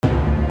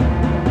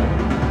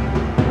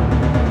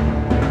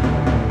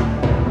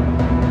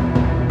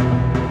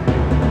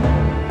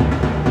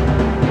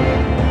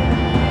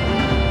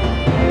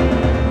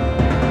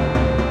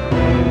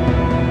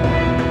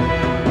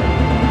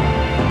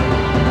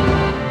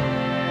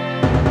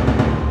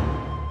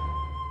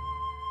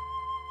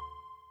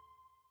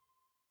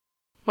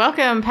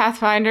Welcome,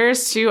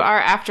 Pathfinders, to our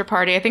after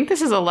party. I think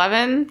this is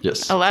 11?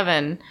 Yes.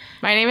 11.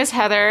 My name is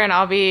Heather, and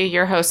I'll be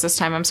your host this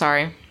time. I'm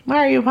sorry. Why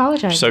are you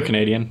apologizing? So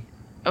Canadian.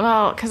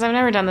 Well, because I've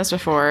never done this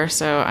before,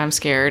 so I'm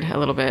scared a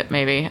little bit,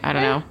 maybe. I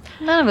don't know.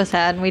 None of us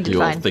had, and we did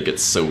You all fine. think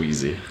it's so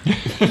easy.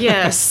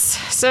 Yes.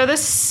 So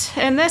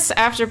in this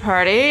after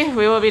party,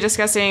 we will be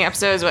discussing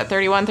episodes,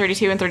 31,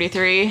 32, and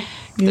 33.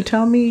 You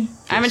tell me.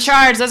 I'm in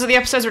charge. Those are the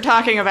episodes we're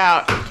talking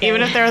about,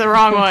 even if they're the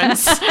wrong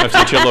ones. I have to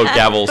get you a little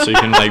gavel so you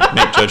can make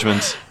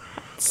judgments.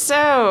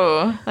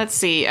 So, let's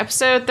see.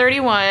 Episode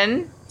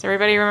 31. Does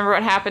everybody remember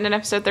what happened in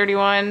episode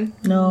 31?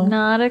 No.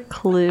 Not a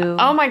clue.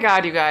 Oh my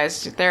god, you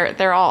guys.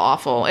 They're all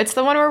awful. It's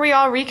the one where we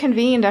all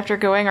reconvened after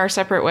going our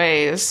separate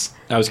ways.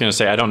 I was going to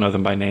say, I don't know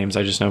them by names.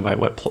 I just know by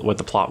what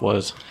the plot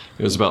was.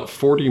 It was about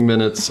 40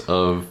 minutes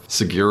of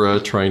Segura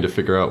trying to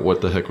figure out what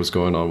the heck was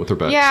going on with her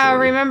backstory. Yeah,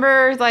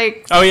 remember,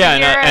 like... Oh, yeah,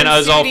 Segura and I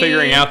was all Sudi.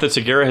 figuring out that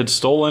Segura had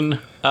stolen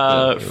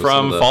from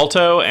that.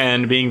 Falto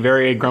and being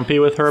very grumpy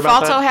with her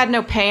about Falto that. had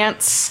no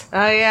pants.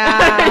 Oh,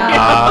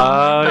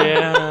 yeah. Oh,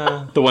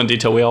 yeah. The one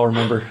detail we all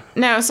remember.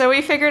 No, so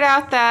we figured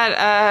out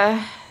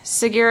that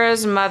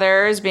Segura's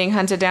mother is being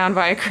hunted down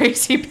by a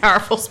crazy,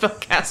 powerful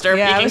spellcaster.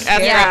 Yeah, He it can was cast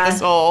scary. Trap the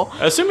Soul.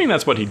 Assuming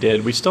that's what he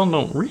did, we still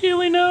don't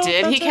really know.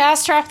 Did he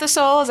cast Trap the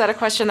Soul? Is that a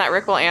question that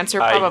Rick will answer?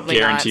 Probably I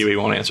guarantee not. we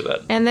won't answer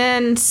that. And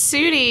then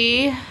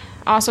Sudi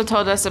also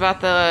told us about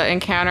the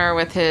encounter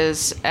with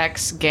his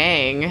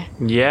ex-gang.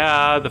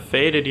 Yeah, the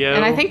faded yo.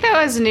 And I think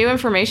that was new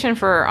information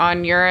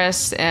on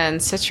Eurus and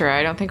Citra.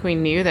 I don't think we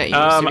knew that you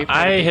used to be part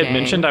of I the had gang.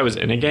 mentioned I was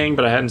in a gang,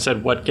 but I hadn't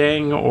said what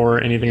gang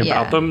or anything Yeah.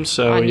 about them.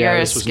 So On yeah,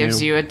 Eurus this was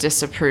gives new. you a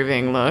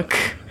disapproving look.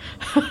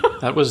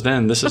 That was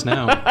then. This is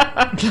now.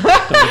 Don't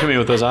look at me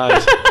with those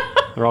eyes.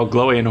 They're all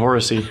glowy and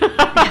Horusy.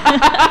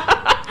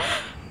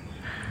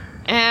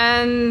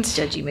 And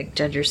Judgy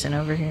McJudgerson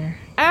over here.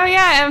 oh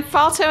yeah, and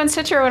Falto and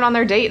Citra went on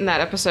their date in that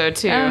episode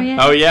too. Oh, yeah.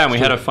 Oh yeah, and we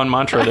had a fun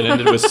mantra that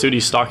ended with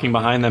Sudi stalking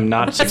behind them,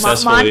 not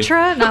successfully.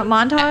 Mantra, not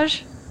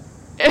montage?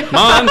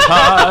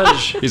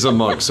 Montage. He's a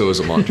monk, so is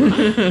a mantra.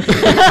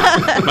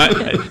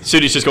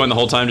 Sudi's just going the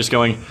whole time, just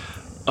going,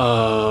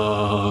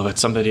 oh, it's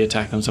somebody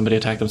attacked them, so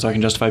I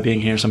can justify being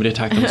here. Somebody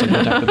attacked them, somebody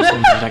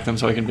attacked them,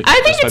 so I can.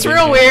 I think justify it's being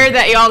real here. weird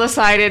that y'all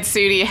decided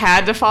Sudi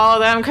had to follow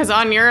them because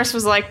on Eurus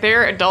was like,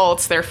 they're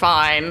adults, they're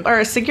fine.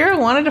 Or Segura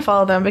wanted to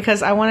follow them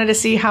because I wanted to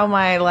see how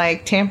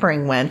my,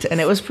 tampering went, and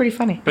it was pretty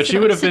funny. But she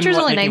would have been. Citra's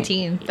only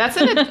making- 19. That's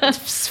an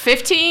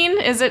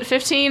 15? Is it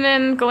 15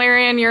 in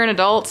Galarian? You're an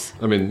adult?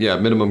 I mean, yeah,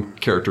 minimum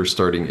character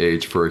starting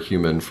age for a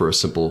human for a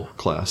simple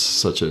class,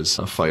 such as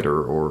a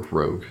fighter or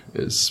rogue,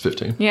 is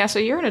 15. Yeah, so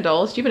you're an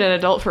adult. You've been an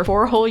adult for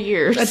 4 whole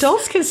years.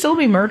 Adults can still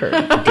be murdered.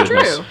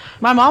 Goodness. True.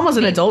 My mom was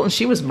an adult, and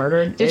she was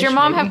murdered. Did your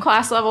mom have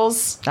class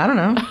levels? I don't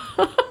know. Not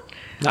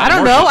I don't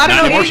anymore. know. I don't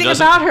Not know anymore, she anything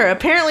doesn't. about her.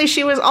 Apparently,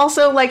 she was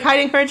also,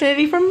 hiding her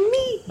identity from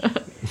me.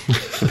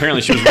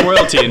 Apparently, she was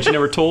royalty, and she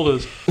never told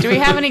us. Do we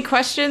have any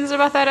questions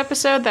about that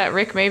episode that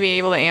Rick may be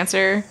able to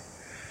answer?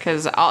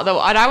 Because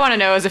what I want to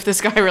know is if this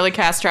guy really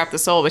cast Trap the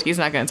Soul, but he's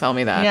not going to tell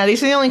me that. Yeah,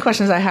 these are the only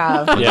questions I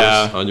have.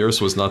 Yeah. Onuris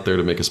was not there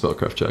to make a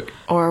spellcraft check.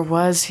 Or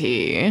was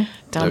he?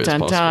 Dun It's dun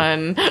possible.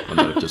 dun. I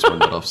might have just run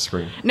that off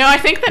screen. No, I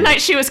think the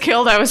night she was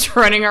killed, I was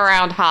running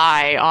around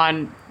high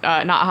on,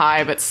 not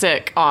high, but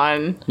sick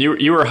on.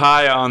 You were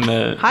high on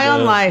the High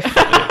on life.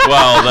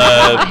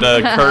 Well,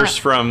 the curse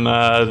from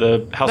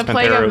the House The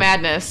Plague Panthera. of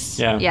Madness.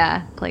 Yeah.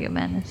 Yeah, Plague of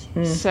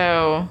Madness.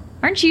 So,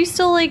 Aren't you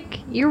still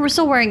you're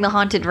still wearing the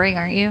haunted ring,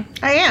 aren't you?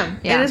 I am.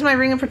 Yeah. It is my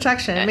ring of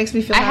protection. It makes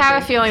me feel I have a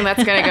happy. feeling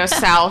that's going to go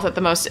south at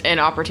the most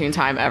inopportune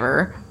time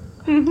ever.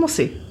 We'll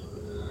see.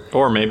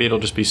 Or maybe it'll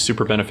just be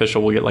super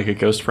beneficial. We'll get a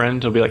ghost friend.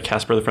 It'll be like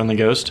Casper the Friendly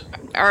Ghost.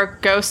 Are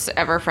ghosts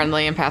ever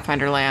friendly in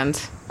Pathfinder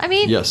Land? I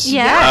mean, Yes.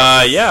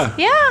 Yeah. Yeah.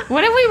 Yeah.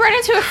 When did we run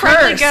into a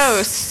friendly Curse.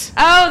 ghost?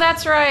 Oh,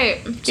 that's right.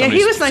 Yeah,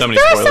 he was nice. so many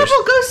There are spoilers.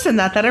 several ghosts in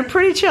that are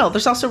pretty chill.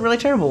 There's also really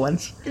terrible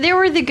ones. There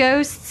were the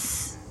ghosts.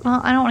 Well,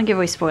 I don't want to give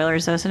away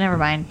spoilers, though, so never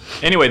mind.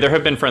 Anyway, there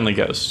have been friendly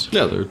ghosts.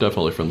 Yeah, they're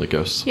definitely friendly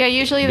ghosts. Yeah,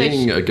 usually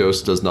Being they... a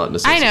ghost does not I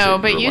necessitate know,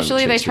 but your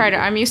usually they chase try to...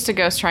 people. I'm used to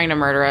ghosts trying to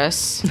murder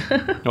us.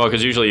 Well,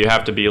 because usually you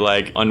have to be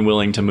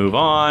unwilling to move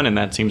on, and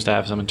that seems to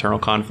have some internal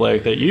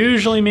conflict that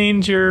usually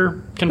means you're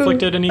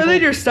conflicted and And evil.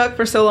 then you're stuck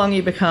for so long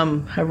you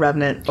become a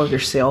revenant of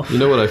yourself. You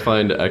know what I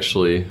find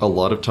actually a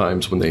lot of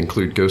times when they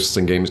include ghosts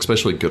in games,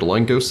 especially good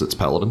line ghosts, it's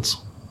paladins.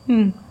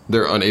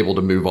 They're unable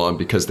to move on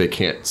because they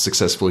can't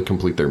successfully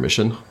complete their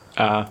mission.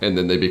 And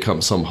then they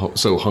become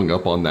so hung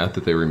up on that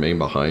they remain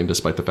behind,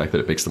 despite the fact that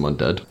it makes them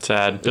undead.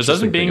 Sad. Doesn't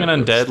Interesting being thing an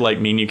I've noticed. undead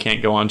mean you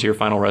can't go on to your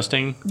final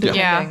resting?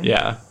 Yeah.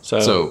 Yeah. So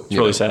it's you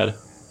really know, sad.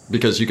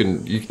 Because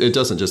it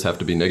doesn't just have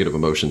to be negative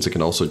emotions. It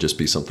can also just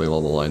be something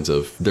along the lines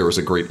of there was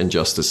a great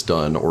injustice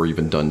done or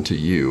even done to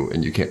you,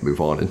 and you can't move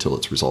on until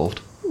it's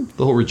resolved.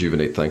 The whole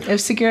rejuvenate thing.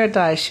 If Segura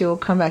dies, she will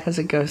come back as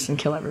a ghost and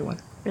kill everyone.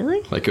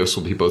 Really? My ghost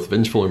will be both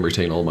vengeful and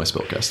retain all my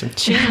spellcasting.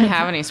 She doesn't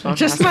have any spell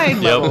Just casting.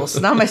 my levels,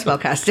 not my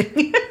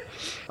spellcasting.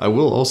 I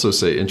will also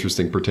say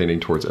interesting pertaining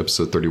towards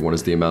episode 31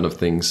 is the amount of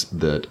things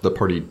that the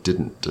party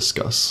didn't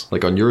discuss.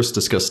 Like Onuris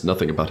discussed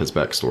nothing about his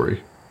backstory.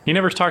 He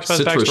never talks about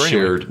his Citra backstory.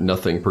 shared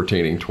nothing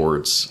pertaining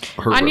towards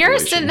her Onuris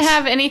revelations. didn't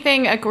have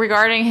anything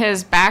regarding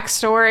his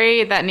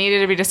backstory that needed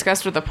to be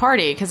discussed with the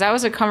party, because that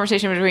was a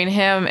conversation between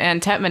him and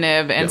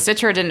Tetmanib, and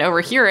Citra didn't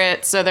overhear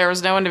it, so there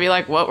was no one to be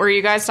like, what were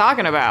you guys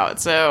talking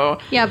about? So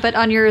Yeah, but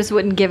Onuris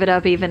wouldn't give it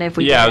up even if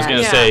we Yeah, I did was that.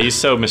 going to say, he's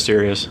so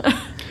mysterious.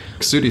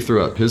 Sudi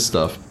threw out his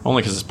stuff.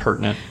 Only because it's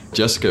pertinent.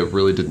 Jessica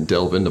really didn't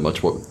delve into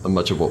much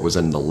of what was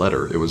in the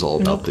letter. It was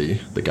all about the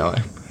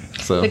guy.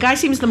 So The guy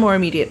seems the more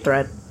immediate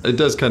threat. it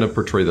does kind of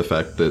portray the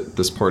fact that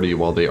this party,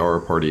 while they are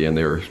a party and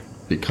they're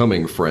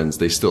becoming friends,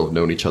 they still have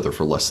known each other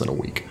for less than a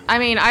week. I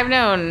mean, I've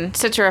known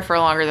Citra for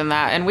longer than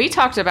that, and we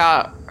talked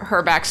about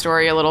her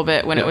backstory a little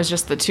bit when it was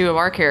just the two of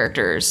our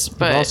characters.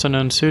 But I've also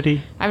known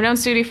Sudi. I've known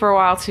Sudi for a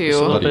while too.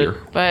 About a year.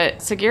 But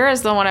Sagira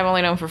is the one I've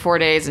only known for 4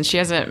 days, and she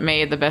hasn't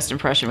made the best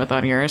impression with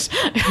Onuris.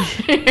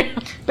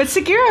 But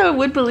Sagira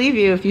would believe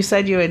you if you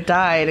said you had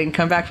died and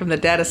come back from the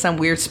dead as some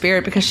weird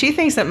spirit, because she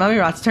thinks that mummy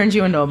rots turns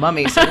you into a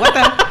mummy. So what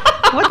the...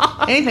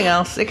 what? Anything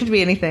else? It could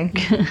be anything.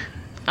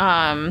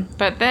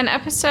 But then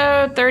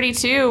episode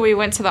 32, we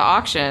went to the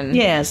auction.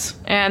 Yes.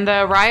 And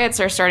the riots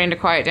are starting to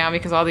quiet down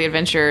because all the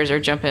adventurers are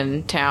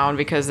jumping town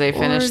because they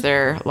finished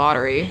their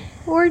lottery.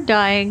 Or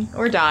dying.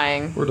 Or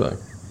dying. We're done.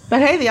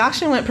 But hey, the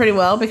auction went pretty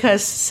well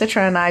because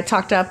Citra and I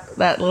talked up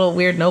that little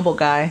weird noble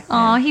guy.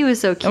 Aw, he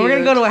was so cute. And we're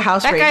going to go to a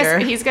house That rager.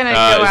 guy's, he's going to go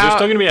Is there out.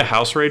 still going to be a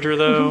house rager,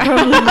 though? I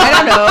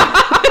don't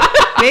know.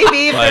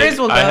 Maybe if there is,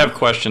 we'll go. I have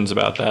questions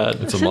about that.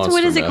 It's a Since monster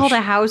when is it mash. called a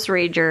house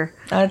rager?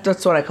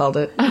 That's what I called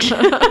it.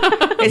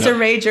 It's a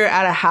rager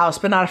at a house,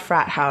 but not a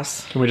frat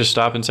house. Can we just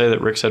stop and say that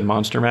Rick said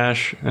Monster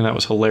Mash, and that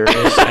was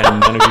hilarious, and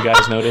none of you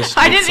guys noticed?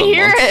 I It's didn't a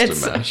hear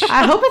monster it. mash.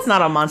 I hope it's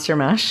not on Monster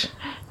Mash.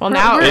 Well,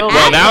 now it will.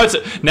 Well, now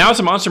it's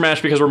a monster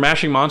mash because we're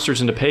mashing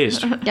monsters into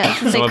paste. Yeah,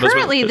 so Some of us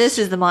currently would- this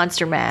is the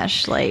monster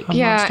mash. Like,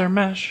 Yeah. Monster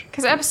mash.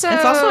 Because episode...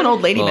 It's also an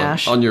old lady Well,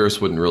 mash. Onuris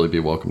wouldn't really be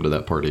welcome to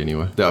that party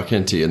anyway. The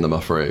Alkenti and the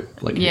Muffray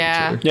like each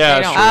Yeah. other. Yeah,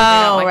 They that's don't, true. they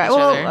don't Oh, like right. each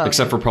Well, other.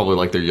 Except for probably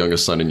like their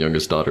youngest son and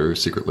youngest daughter who are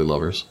secretly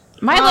lovers.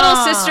 My little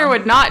sister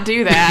would not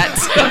do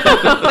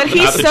that. But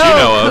he's Not so that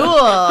you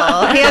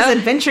know cool. He has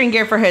adventuring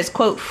gear for his,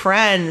 quote,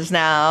 friends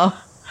now.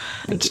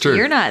 It's true.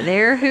 you're not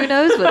there. Who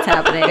knows what's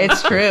happening?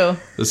 It's true.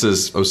 This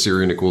is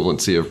Osirian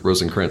equivalency of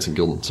Rosencrantz and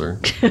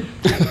Guildenstern.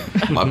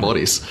 My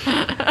buddies.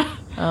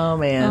 Oh,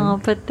 man.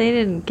 Oh, but they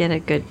didn't get a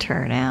good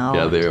turnout.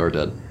 Yeah, they are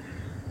dead.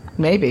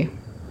 Maybe.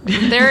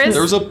 There is...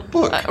 There was a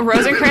book.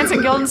 Rosencrantz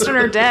and Guildenstern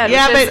are dead.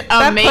 Yeah, which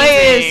but is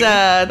amazing.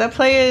 that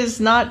play is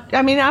not...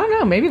 I mean, I don't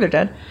know. Maybe they're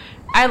dead.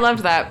 I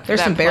loved that. There's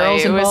that some play.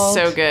 barrels It was involved.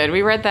 so good.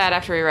 We read that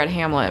after we read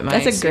Hamlet. My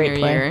That's a senior great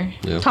play. year.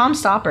 Yeah. Tom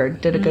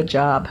Stoppard did a good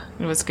job.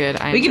 It was good.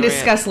 We can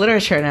discuss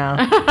literature now.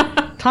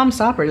 Tom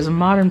Stoppard is a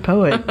modern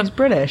poet. He's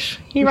British.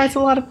 He writes a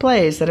lot of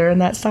plays that are in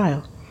that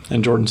style.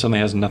 And Jordan suddenly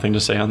has nothing to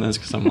say on this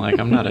because I'm like,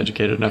 I'm not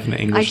educated enough in the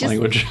English just-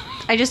 language.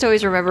 I just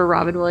always remember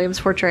Robin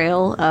Williams'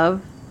 portrayal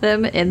of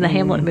them in the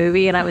Hamlet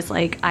movie, and I was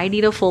like, I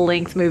need a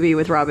full-length movie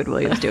with Robin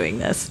Williams doing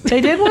this.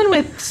 They did one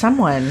with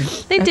someone.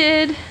 They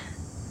did.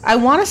 I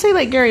want to say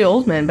like Gary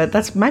Oldman, but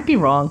that might be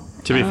wrong.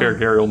 To be fair,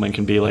 Gary Oldman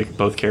can be like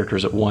both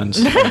characters at once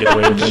and get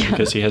away with it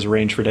because he has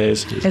range for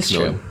days. It's No.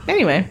 true.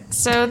 Anyway,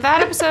 So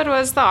that episode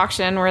was the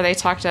auction where they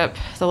talked up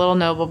the little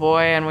noble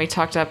boy and we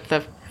talked up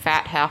the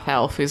fat half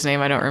elf whose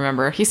name I don't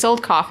remember. He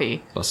sold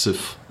coffee.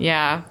 Asif.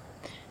 Yeah.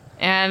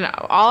 And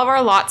all of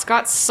our lots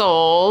got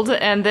sold,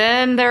 and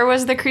then there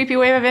was the creepy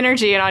wave of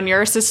energy, and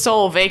Onuris'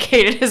 soul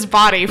vacated his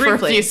body for a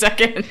Briefly. few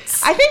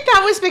seconds. I think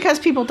that was because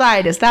people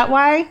died. Is that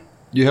why?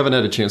 You haven't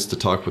had a chance to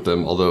talk with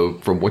them, although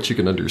from what you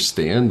can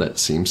understand, that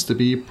seems to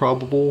be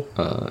probable.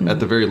 At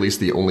the very least,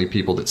 the only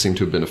people that seem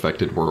to have been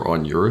affected were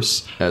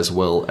Onuris, as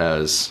well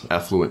as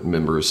affluent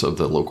members of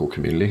the local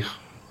community.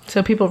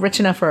 So people rich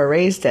enough for a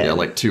raised dead. Yeah,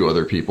 like 2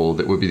 other people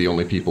that would be the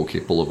only people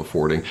capable of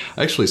affording.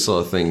 I actually saw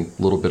a thing,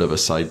 a little bit of a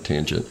side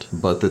tangent,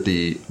 but that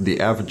the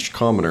average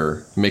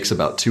commoner makes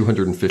about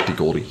 250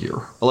 gold a year.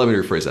 Well, let me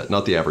rephrase that.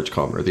 Not the average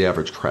commoner. The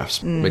average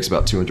craftsman makes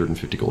about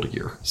 250 gold a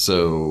year.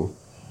 So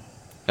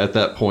at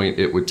that point,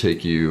 it would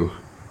take you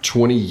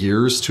 20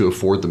 years to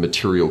afford the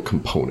material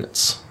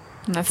components.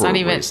 And that's for not a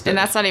even, raised and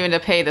dead. that's not even to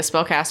pay the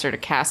spellcaster to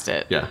cast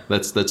it. Yeah,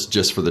 that's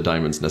just for the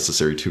diamonds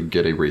necessary to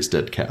get a raised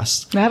dead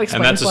cast. That explains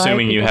And that's why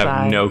assuming you people have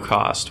die. no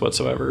cost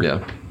whatsoever.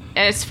 Yeah.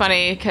 And it's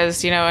funny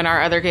because, in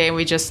our other game,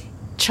 we just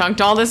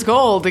chunked all this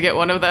gold to get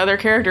one of the other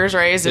characters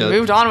raised and Yeah.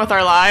 moved on with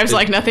our lives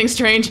like nothing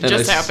strange And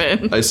just I s-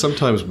 happened. I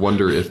sometimes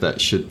wonder if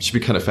that should be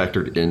kind of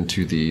factored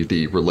into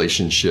the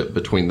relationship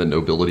between the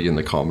nobility and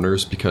the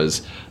commoners,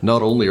 because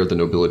not only are the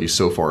nobility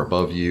so far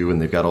above you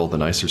and they've got all the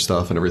nicer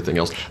stuff and everything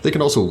else, they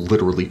can also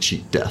literally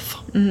cheat death.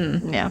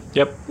 Yeah.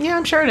 Yep. Yeah,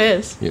 I'm sure it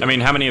is. I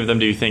mean, how many of them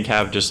do you think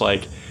have just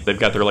like they've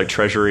got their like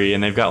treasury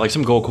and they've got like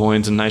some gold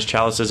coins and nice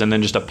chalices and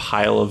then just a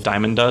pile of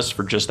diamond dust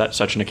for just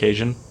such an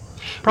occasion?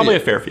 Probably Yeah.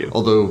 a fair few.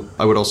 Although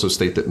I would also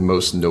state that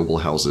most noble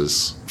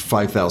houses,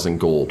 5,000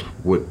 gold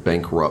would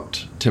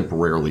bankrupt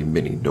temporarily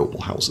many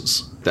noble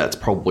houses. That's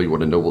probably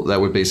what that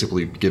would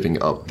basically be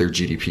giving up their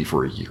GDP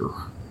for a year.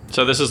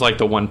 So this is like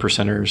the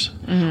 1%ers.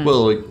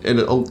 Well,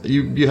 and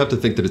you have to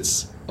think that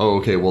it's,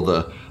 okay,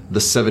 well, the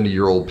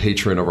 70-year-old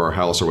patron of our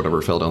house or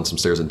whatever fell down some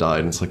stairs and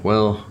died. And it's like,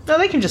 well... No,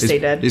 they can just stay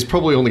dead. He's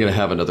probably only going to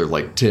have another,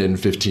 like, 10,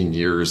 15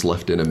 years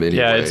left in him anyway.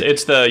 Yeah,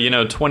 it's the,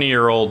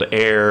 20-year-old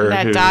heir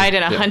that who died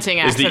in a hunting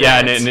accident.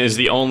 and is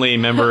the only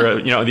member,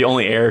 of, the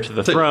only heir to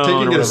the throne.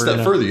 Taking it a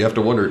step further, you have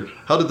to wonder,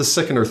 how did the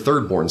second or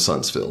third born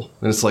sons feel?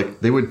 And it's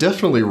like, they would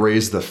definitely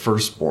raise the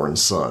firstborn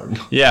son.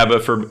 Yeah,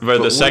 but for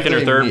the second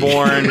or third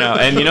born,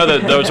 and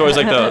there was always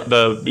like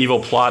the evil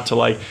plot to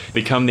like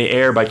become the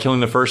heir by killing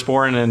the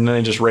firstborn, and then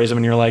they just raise them,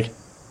 and you're like,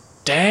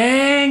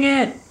 dang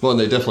it. Well, and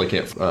they definitely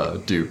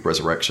can't do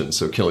resurrection,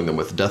 so killing them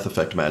with death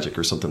effect magic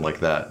or something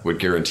like that would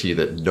guarantee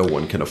that no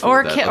one can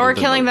afford that. Or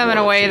killing them in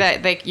a way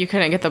that you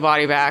couldn't get the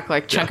body back,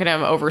 like chunking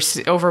them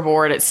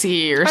overboard at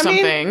sea or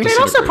something. They'd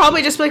also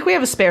probably just be like, we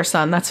have a spare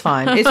son, that's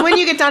fine. It's when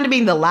you get down to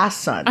being the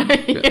last son.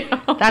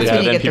 That's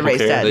when you get the raised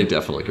dead. They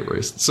definitely get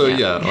raised. So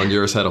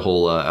Onuris had a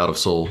whole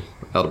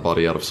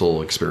out-of-body,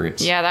 out-of-soul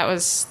experience. Yeah, that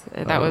was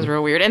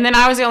real weird. And then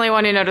I was the only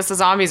one who noticed the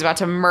zombies about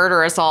to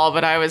murder us all,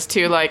 but I was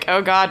too like,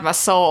 oh god, my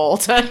soul,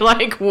 to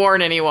like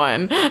warn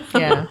anyone.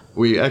 Yeah.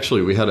 We had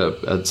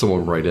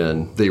someone write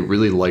in, they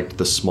really liked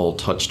the small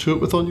touch to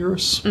it with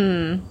Onuris.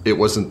 It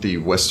wasn't the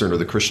Western or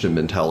the Christian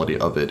mentality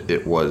of it,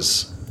 it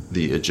was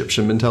the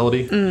Egyptian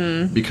mentality,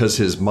 because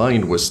his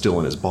mind was still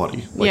in his body.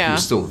 He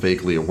was still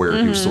vaguely aware,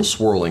 he was still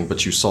swirling,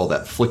 but you saw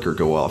that flicker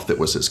go off that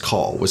was his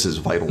call, was his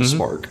vital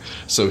spark.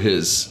 So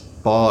his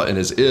Ba and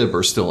his Ib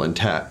are still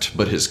intact,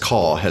 but his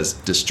Ka has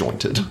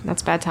disjointed.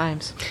 That's bad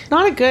times.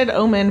 Not a good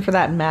omen for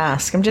that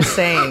mask, I'm just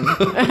saying.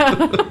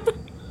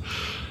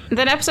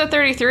 Then episode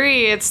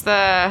 33, it's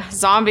the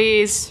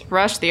zombies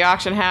rushed the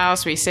auction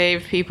house, we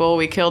saved people,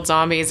 we killed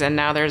zombies, and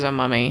now there's a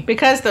mummy.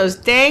 Because those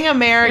dang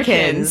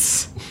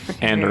Americans.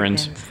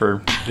 Andorans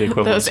for the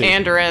equivalent. Those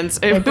Andorans.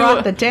 They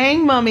brought the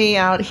dang mummy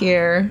out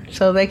here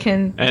so they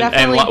can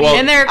definitely be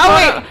in their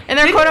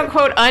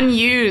quote-unquote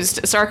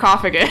unused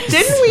sarcophagus.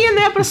 Didn't we end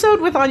the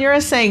episode with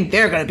Onuris saying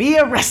they're going to be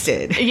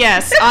arrested?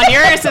 Yes,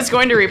 Onuris is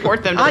going to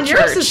report them to the church.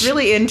 Onuris is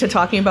really into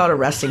talking about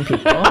arresting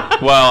people.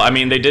 Well, I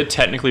mean, they did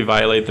technically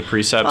violate the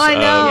precepts. I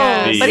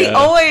know, but he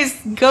always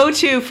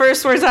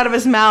first words out of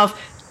his mouth,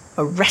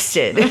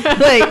 arrested.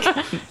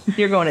 Like,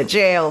 you're going to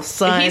jail,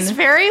 son. He's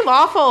very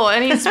lawful,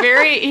 and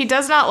he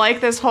does not like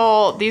this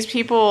whole, these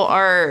people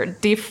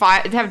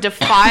have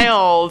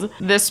defiled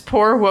this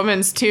poor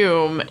woman's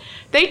tomb.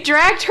 They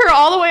dragged her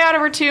all the way out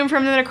of her tomb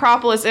from the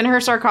necropolis in her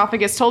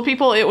sarcophagus, told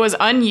people it was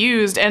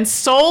unused, and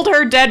sold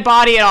her dead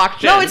body at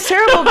auction. No, it's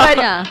terrible, but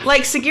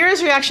like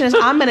Sagira's reaction is,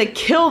 I'm going to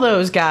kill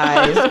those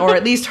guys, or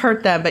at least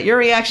hurt them, but your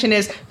reaction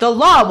is, the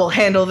law will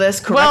handle this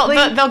correctly.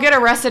 Well, they'll get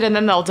arrested and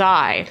then they'll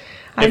die.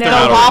 I know.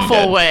 The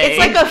lawful way. It's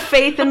like a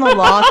faith in the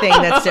law thing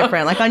that's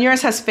different. Like,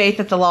 Onuris has faith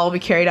that the law will be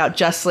carried out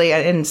justly,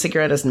 and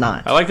Sagira does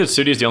not. I like that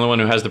Sudi is the only one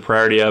who has the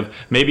priority of,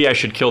 maybe I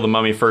should kill the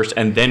mummy first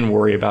and then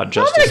worry about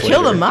justice later. I'm going to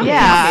kill the mummy,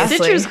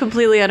 obviously. Citra's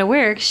completely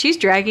unaware. She's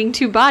dragging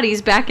two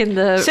bodies back in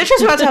the...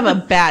 Citra's about to have a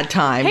bad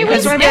time.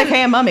 Because we're going to be like,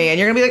 hey, a mummy, and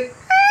you're going to be like...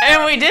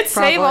 And we did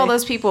save all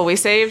those people. We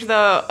saved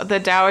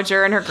the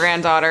dowager and her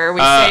granddaughter.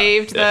 We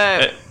saved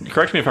the...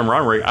 correct me if I'm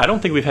wrong, Rick. I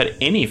don't think we've had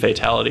any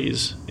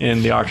fatalities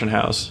in the auction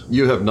house.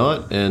 You have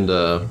not, and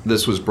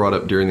this was brought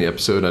up during the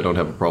episode. I don't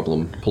have a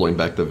problem pulling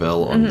back the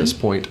veil on this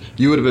point.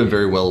 You would have been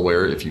very well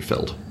aware if you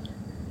failed.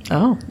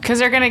 Oh. Because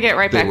they're going to get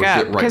right back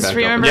up. Because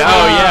remember,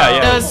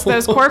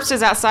 those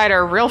corpses outside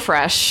are real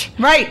fresh.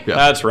 Right. Yeah.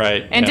 That's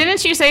right. And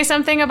didn't you say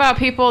something about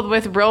people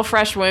with real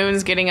fresh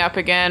wounds getting up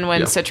again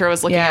when Citra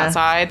was looking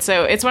outside?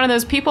 So it's one of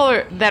those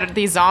people that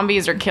these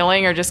zombies are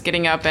killing are just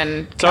getting up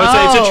and... So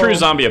it's a true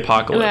zombie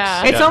apocalypse.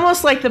 Yeah. It's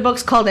almost like the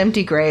book's called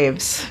Empty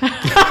Graves. I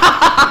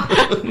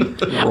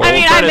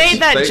made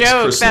that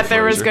joke that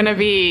there was going to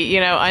be,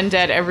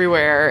 undead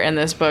everywhere in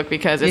this book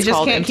because it's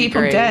called Empty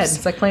Graves. You just can't keep them dead.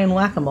 It's like playing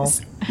whack-a-mole.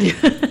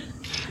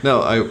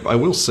 Now, I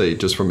will say,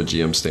 just from a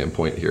GM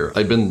standpoint here,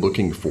 I've been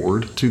looking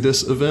forward to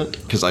this event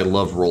because I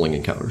love rolling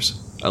encounters.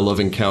 I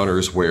love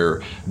encounters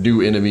where new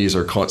enemies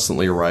are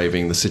constantly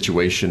arriving, the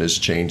situation is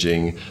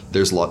changing.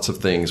 There's lots of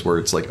things where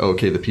it's like,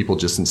 okay, the people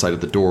just inside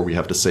of the door, we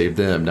have to save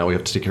them. Now we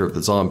have to take care of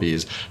the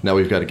zombies. Now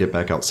we've got to get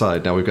back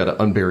outside. Now we've got to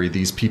unbury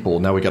these people.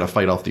 Now we got to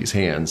fight off these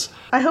hands.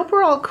 I hope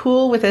we're all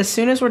cool with, as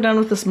soon as we're done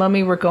with this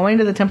mummy, we're going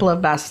to the Temple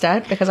of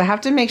Bastet, because I have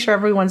to make sure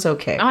everyone's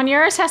okay.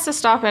 Onuris has to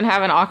stop and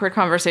have an awkward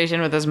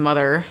conversation with his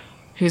mother,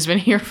 who's been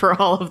here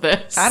for all of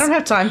this. I don't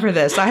have time for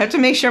this. I have to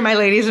make sure my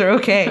ladies are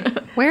okay.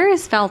 Where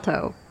is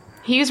Falto?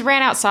 He's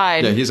ran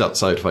outside. Yeah, he's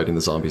outside fighting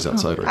the zombies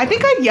outside right now. I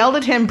think I yelled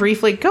at him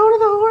briefly, go to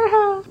the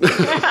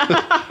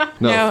whorehouse.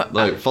 No,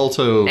 like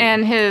Falto...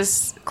 And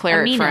his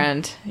cleric Amina.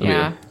 friend.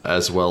 Yeah.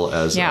 As well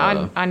as...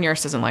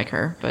 Onuris doesn't like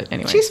her, but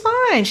anyway. She's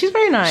fine. She's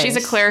very nice. She's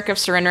a cleric of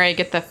Serenray.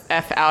 Get the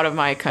F out of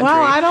my country.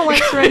 Well, I don't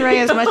like Serenray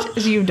as much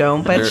as you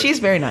don't, but she's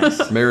very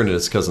nice. Marin and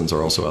his cousins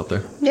are also out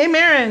there. Yay,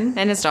 Marin.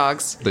 And his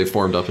dogs. They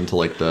formed up into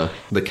like the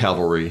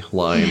cavalry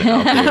line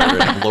out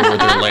there and lowered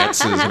their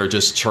lances and are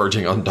just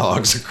charging on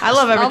dogs. I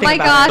love everything Oh my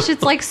about gosh,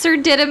 it's like Sir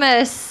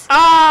Didymus.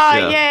 Ah,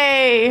 Yeah.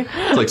 yay!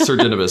 It's like Sir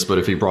Didymus, but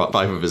if he brought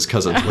 5 of his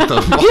cousins with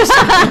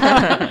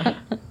him.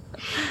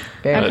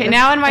 Barely. Okay,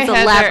 now in my It's a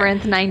head,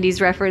 Labyrinth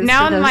 90s reference.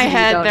 now for in those my of you who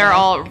head, don't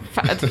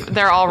know.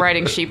 they're all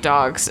riding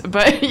sheepdogs,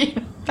 but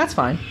That's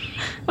fine.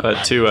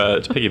 But to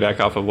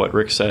piggyback off of what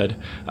Rick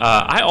said,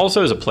 I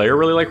also, as a player,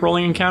 really like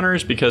rolling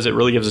encounters because it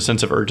really gives a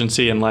sense of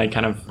urgency and like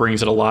kind of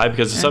brings it alive.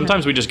 Because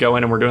sometimes we just go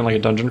in and we're doing like a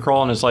dungeon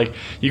crawl, and it's like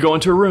you go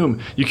into a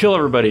room, you kill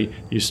everybody,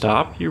 you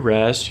stop, you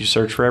rest, you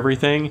search for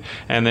everything,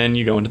 and then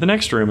you go into the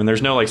next room, and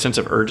there's no like sense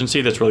of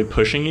urgency that's really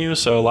pushing you.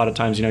 So a lot of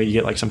times, you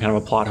get like some kind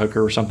of a plot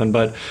hooker or something.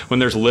 But when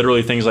there's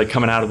literally things like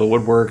coming out of the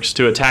woodworks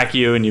to attack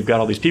you, and you've got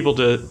all these people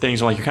to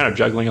things, and like you're kind of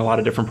juggling a lot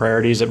of different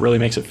priorities, it really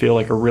makes it feel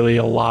like a really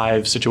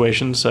alive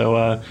situation. So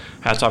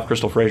hats off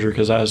Crystal Fraser,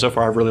 because so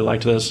far I've really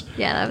liked this.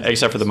 Yeah, that was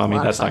except for the mummy,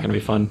 lot of that's not fun. going to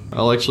be fun.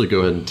 I'll actually go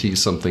ahead and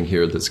tease something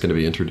here that's going to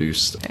be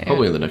introduced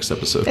probably in the next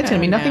episode. It's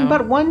going to be nothing know.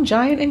 but one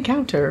giant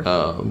encounter.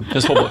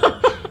 This whole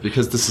book.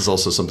 Because this is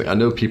also something I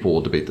know people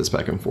will debate this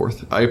back and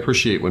forth. I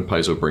appreciate when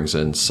Paizo brings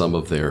in some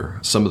of their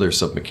sub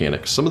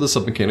mechanics. Some of the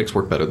sub mechanics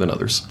work better than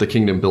others. The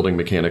kingdom building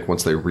mechanic,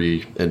 once they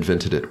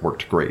reinvented it,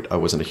 worked great. I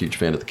wasn't a huge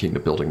fan of the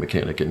kingdom building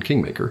mechanic in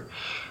Kingmaker,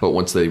 but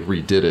once they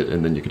redid it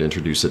and then you could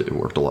introduce it, it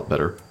worked a lot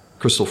better.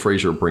 Crystal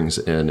Fraser brings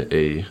in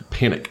a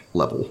panic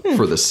level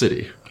for the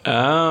city.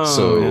 Oh.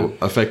 So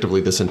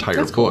effectively, this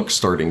entire book,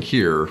 starting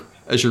here,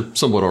 as you're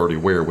somewhat already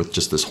aware with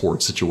just this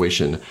horde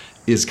situation,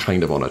 is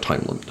kind of on a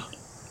time limit.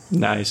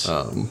 Nice.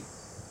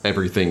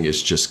 Everything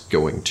is just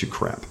going to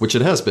crap, which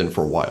it has been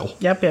for a while.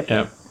 Yep.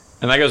 Yeah.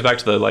 And that goes back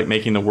to the like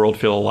making the world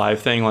feel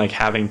alive thing, like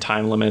having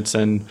time limits,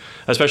 and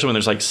especially when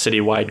there's like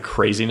citywide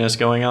craziness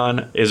going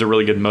on, is a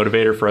really good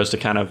motivator for us to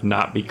kind of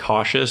not be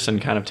cautious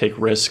and kind of take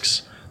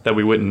risks that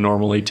we wouldn't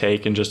normally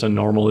take in just a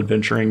normal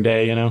adventuring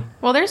day,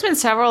 well, there's been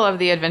several of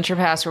the adventure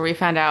paths where we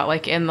found out,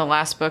 like in the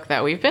last book,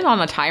 that we've been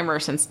on a timer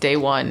since day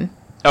one.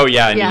 Oh,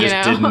 yeah, and you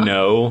Yeah. just didn't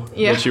know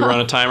Yeah. that you were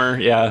on a timer?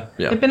 Yeah.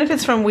 Yeah. It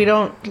benefits from we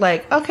don't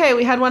okay,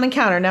 we had one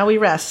encounter, now we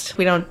rest.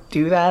 We don't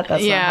do that.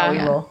 That's not how we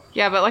roll.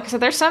 Yeah, but like I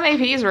said, there's some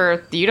APs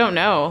where you don't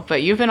know,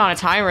 but you've been on a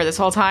timer this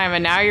whole time,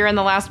 and now you're in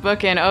the last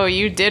book, and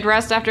you did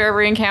rest after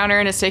every encounter,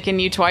 and it's taken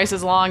you twice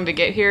as long to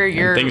get here.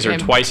 You're Things are in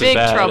twice big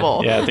as bad.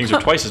 trouble. Yeah, things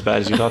are twice as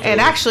bad as you thought they And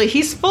were. actually,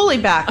 he's fully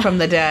back from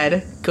the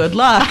dead. Good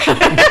luck.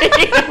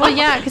 Well,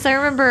 yeah, because I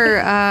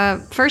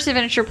remember first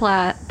adventure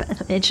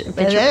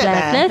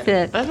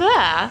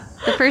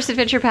the first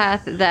adventure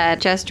path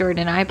that Jess,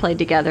 Jordan, and I played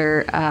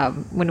together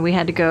when we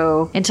had to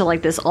go into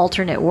like this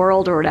alternate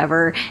world or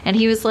whatever, and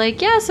he was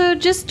like, "Yeah, so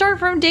just start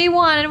from day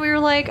one," and we were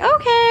like,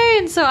 "Okay,"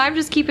 and so I'm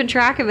just keeping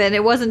track of it. And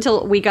it wasn't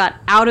until we got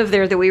out of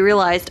there that we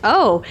realized,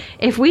 oh,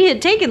 if we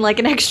had taken like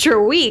an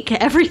extra week,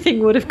 everything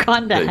would have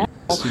gone to hell.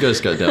 You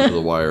guys got down to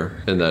the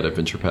wire in that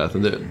adventure path,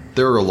 and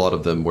there are a lot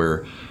of them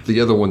where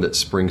the other one that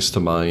springs to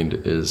mind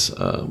is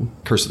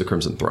Curse of the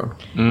Crimson Throne.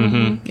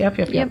 Yep.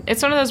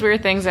 It's one of those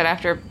weird things that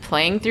after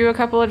playing through a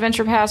couple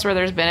adventure paths where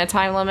there's been a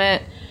time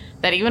limit,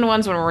 that even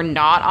ones when we're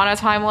not on a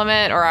time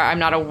limit, or I'm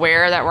not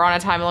aware that we're on a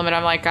time limit,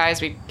 I'm like,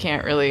 guys, we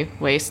can't really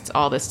waste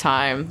all this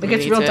time. It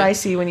gets real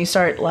dicey when you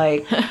start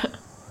like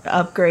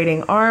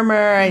upgrading armor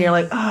and you're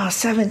like,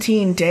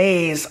 17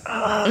 days.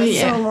 Oh, that's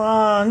so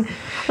long.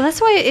 Well,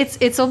 that's why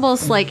it's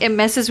almost like it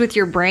messes with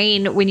your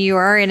brain when you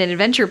are in an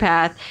adventure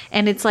path,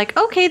 and it's like,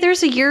 okay,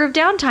 there's a year of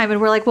downtime, and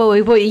we're like, well,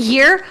 wait, a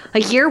year?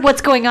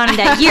 What's going on in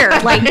that year?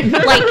 like,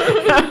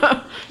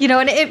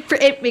 and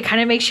it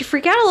kind of makes you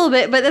freak out a little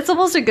bit, but that's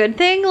almost a good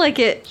thing. Like,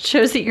 it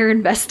shows that you're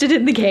invested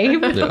in the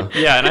game. Yeah.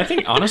 Yeah, and I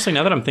think, honestly,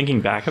 now that I'm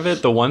thinking back of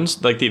it, the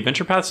ones, like the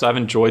adventure paths that I've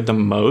enjoyed the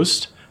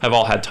most have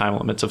all had time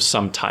limits of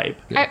some type.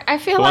 I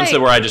feel The like ones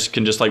that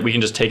where we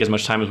can just take as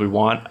much time as we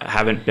want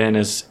haven't been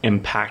as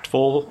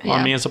impactful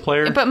on me as a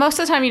player. But most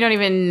of the time, you don't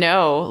even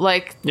know.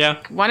 Like, Yeah.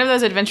 one of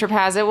those adventure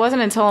paths, it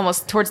wasn't until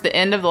almost towards the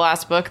end of the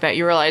last book that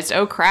you realized,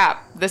 oh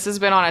crap, this has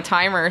been on a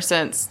timer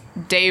since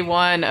day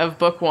one of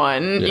book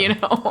one, Yeah.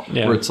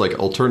 Yeah. Where it's like,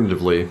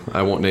 alternatively,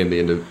 I won't name the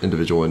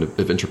individual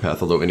adventure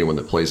path, although anyone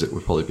that plays it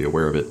would probably be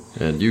aware of it,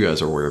 and you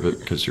guys are aware of it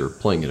because you're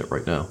playing in it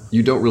right now.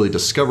 You don't really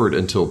discover it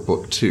until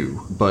book 2,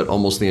 but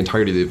almost the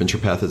entirety of the adventure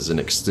path is an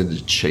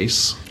extended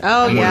chase.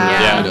 Oh,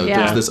 yeah.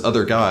 There's this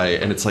other guy,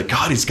 and it's like,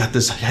 God, he's got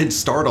this head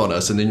start on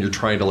us, and then you're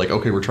trying to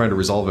we're trying to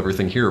resolve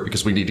everything here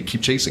because we need to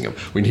keep chasing him.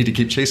 We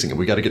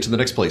got to get to the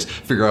next place,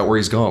 figure out where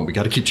he's gone. We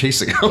got to keep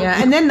chasing him.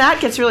 Yeah, and then that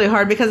gets really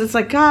hard because it's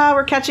like,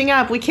 we're catching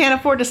up. We can't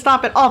afford to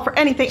stop at all for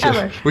anything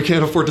ever. We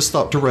can't afford to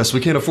stop to rest. We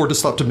can't afford to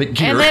stop to make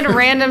gear. and then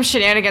random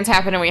shenanigans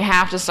happen and we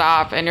have to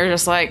stop, and you're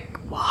just like,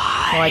 Well,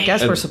 I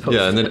guess we're supposed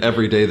to. and then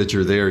every day that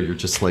you're there, you're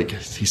just like,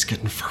 he's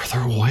getting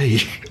further away.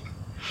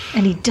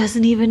 And he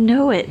doesn't even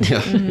know it. Yeah,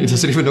 he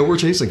doesn't even know we're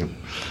chasing him.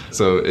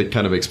 So it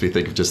kind of makes me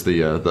think of just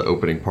the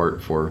opening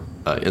part for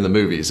in the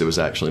movies. It was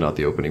actually not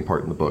the opening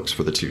part in the books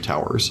for the Two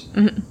Towers,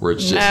 where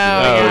it's just the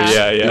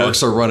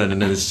orcs are running, and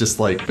then it's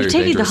just like very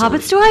Taking the dangerous.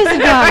 hobbits to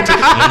Isengard.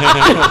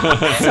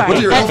 What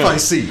do your elf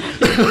eyes see?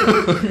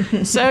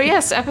 So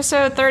yes,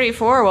 episode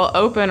 34 will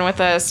open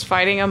with us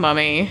fighting a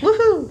mummy.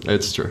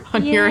 It's true.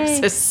 Yours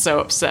Yay. is so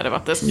upset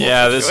about this.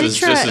 Yeah, this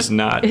is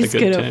not a It's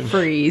good gonna time.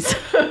 freeze.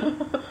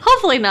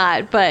 Hopefully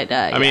not, but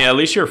I mean, at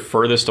least you're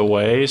furthest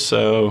away,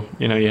 so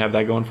you have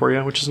that going for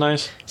you, which is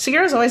nice.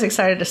 Segura's always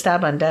excited to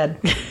stab undead.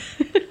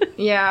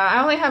 Yeah,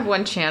 I only have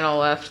one channel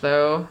left,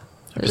 though.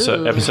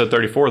 Episode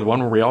 34, the one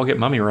where we all get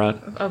mummy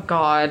rot. Oh,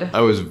 God.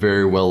 I was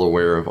very well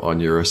aware of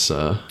Onuris.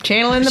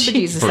 Channeling the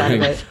bejesus out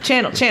of it.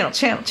 Channel.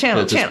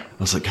 I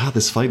was like, God,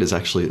 this fight is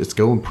it's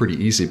going pretty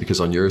easy because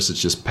Onuris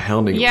is just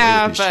pounding away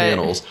Yeah, at these but-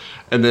 channels.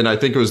 And then I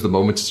think it was the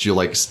moment that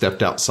you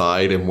stepped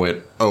outside and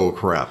went, oh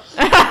crap.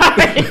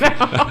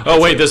 Oh,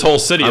 wait, this whole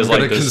city I'm is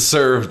going like to this.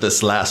 conserve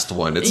this last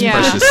one. It's Yeah.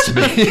 precious to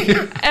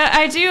me.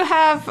 I do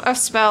have a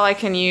spell I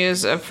can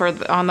use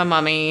on the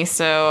mummy,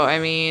 so, I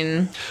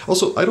mean...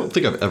 Also, I don't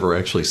think I've ever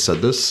actually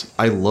said this.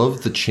 I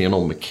love the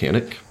channel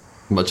mechanic,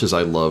 much as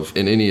I love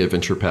in any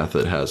adventure path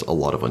that has a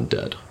lot of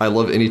undead. I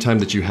love any time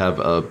that you have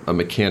a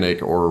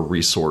mechanic or a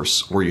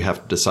resource where you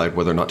have to decide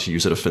whether or not to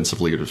use it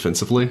offensively or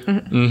defensively.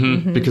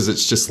 Mm-hmm. Because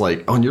it's just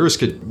like, Onuris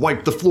could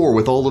wipe the floor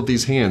with all of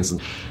these hands, and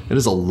it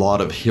is a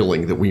lot of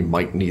healing that we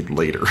might need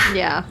later.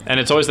 yeah. And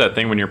it's always that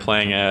thing when you're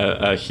playing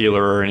a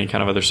healer or any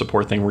kind of other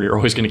support thing where you're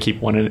always going to keep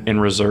one in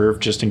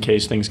reserve just in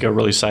case things go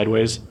really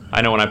sideways.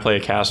 I know when I play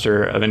a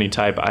caster of any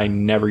type, I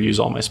never use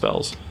all my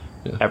spells.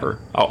 Yeah. Ever.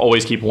 I'll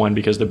always keep one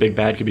because the big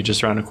bad could be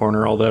just around the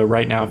corner. Although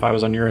right now, if I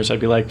was on Onuris, I'd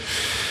be like,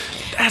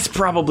 that's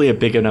probably a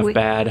big enough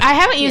bad. I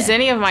haven't used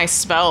any of my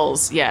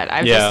spells yet.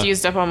 I've Yeah. just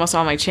used up almost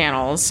all my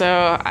channels,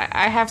 so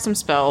I have some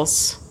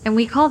spells. And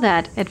we call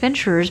that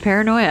adventurer's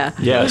paranoia.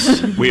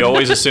 Yes. We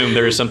always assume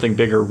there is something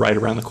bigger right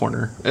around the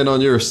corner. And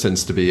Onuris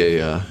tends to be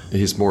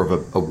he's more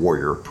of a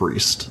warrior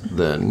priest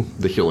than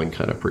the healing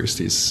kind of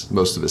priest.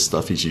 Most of his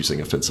stuff he's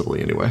using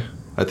offensively anyway.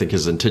 I think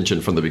his intention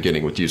from the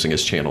beginning with using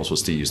his channels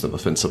was to use them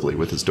offensively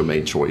with his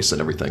domain choice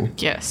and everything.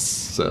 Yes.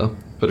 So,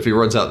 but if he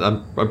runs out,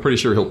 I'm pretty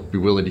sure he'll be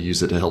willing to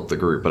use it to help the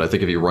group. But I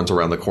think if he runs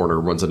around the corner,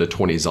 runs into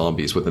 20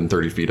 zombies within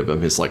 30 feet of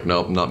him, he's like,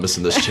 nope, I'm not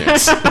missing this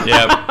chance.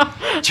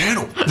 Yeah.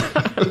 Channel!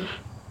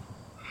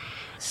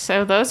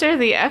 So those are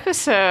the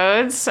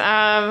episodes.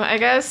 I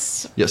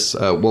guess. Yes.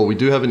 Well, we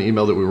do have an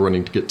email that we were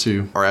running to get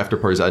to. Our after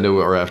parties, I know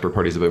our after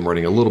parties have been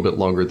running a little bit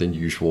longer than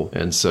usual.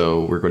 And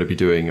so we're going to be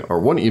doing our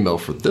one email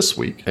for this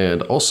week.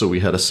 And also we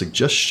had a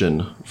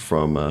suggestion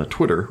from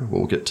Twitter.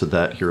 We'll get to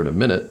that here in a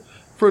minute.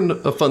 For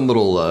a fun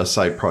little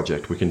side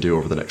project we can do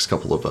over the next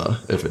couple of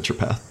adventure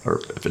paths.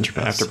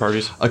 After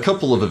parties. A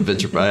couple of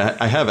adventure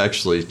I have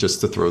actually,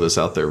 just to throw this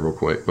out there real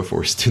quick before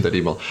we do that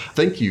email.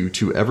 Thank you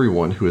to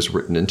everyone who has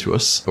written into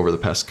us over the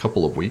past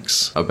couple of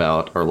weeks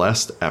about our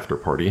last after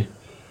party.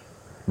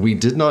 We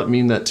did not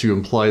mean that to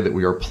imply that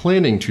we are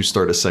planning to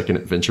start a second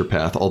adventure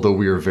path, although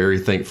we are very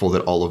thankful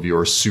that all of you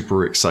are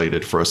super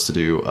excited for us to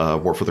do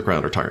War for the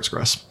Crown or Tyrant's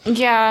Grasp.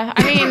 Yeah,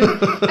 I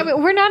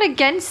mean, We're not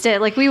against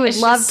it. Like, we would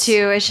love just-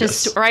 to. It's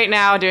just, right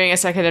now doing a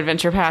second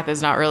adventure path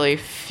is not really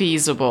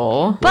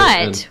feasible.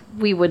 but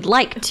we would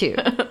like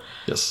to.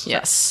 Yes.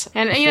 Yes,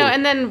 and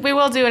and then we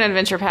will do an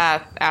adventure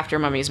path after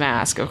Mummy's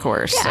Mask, of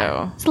course.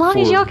 So As long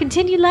as For- y'all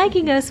continue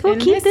liking us, we'll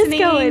And keep this listening.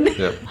 going.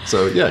 Yeah.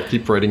 So yeah,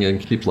 keep writing in,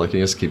 keep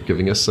liking us, keep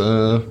giving us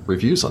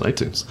reviews on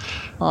iTunes.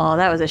 Oh,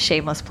 that was a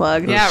shameless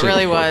plug. yeah, it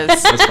really was.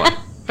 That's fine.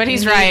 But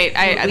he's right.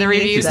 The need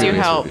reviews to do do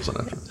help. Reviews on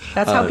iTunes.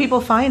 That's how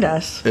people find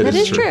us. It That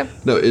is true.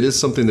 No, it is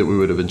something that we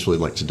would eventually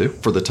like to do.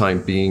 For the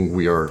time being,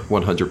 we are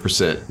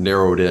 100%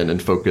 narrowed in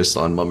and focused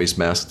on Mummy's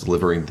Mask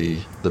delivering the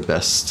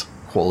best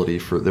quality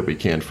that we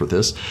can for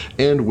this.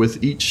 And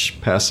with each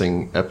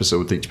passing episode,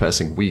 with each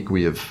passing week,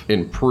 we have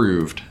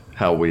improved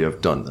how we have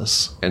done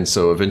this. And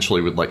so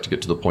eventually we'd like to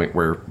get to the point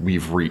where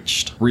we've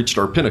reached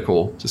our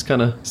pinnacle, just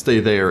kind of stay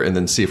there and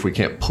then see if we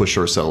can't push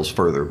ourselves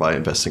further by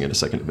investing in a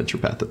second adventure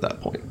path at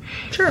that point.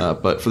 Sure.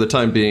 But for the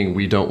time being,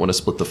 we don't want to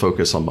split the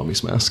focus on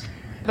Mummy's Mask.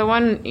 The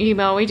one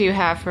email we do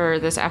have for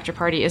this after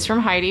party is from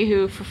Heidi,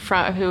 who,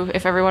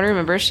 if everyone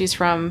remembers, she's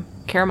from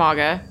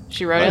Karamaga.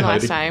 She wrote Hi, in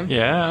last Heidi. time.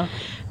 Yeah.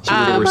 So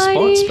we get a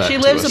response back She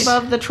to lives us.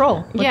 above the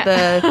troll with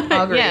the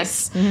augury.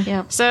 Yes.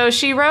 Yeah. So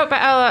she wrote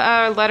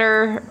a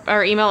letter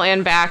or email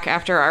in back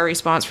after our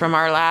response from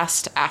our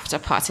last after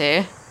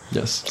party.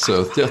 Yes.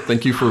 So yeah,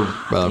 thank you for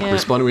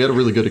responding. We had a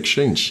really good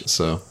exchange.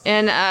 So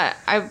And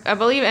I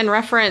believe in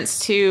reference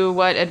to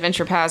what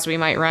adventure paths we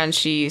might run,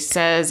 she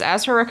says,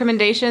 as for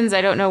recommendations, I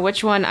don't know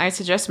which one I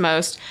suggest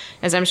most,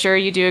 as I'm sure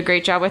you do a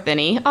great job with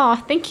any. Aw,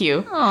 thank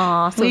you.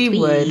 Aw, so We sweet.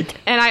 would.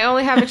 And I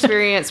only have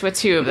experience with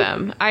 2 of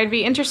them. I'd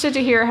be interested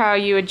to hear how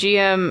you would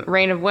GM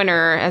Reign of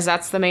Winter, as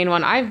that's the main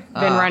one I've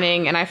been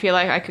running, and I feel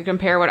like I could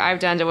compare what I've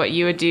done to what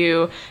you would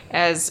do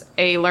as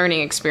a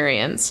learning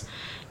experience.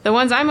 The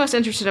ones I'm most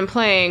interested in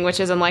playing, which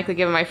is unlikely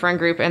given my friend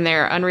group and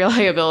their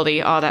unreliability,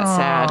 that's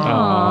sad,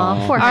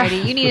 Aw, poor Heidi.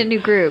 You need a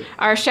new group.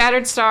 are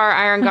Shattered Star,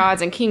 Iron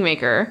Gods, and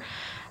Kingmaker.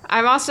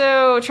 I'm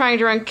also trying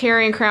to run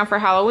Carrying Crown for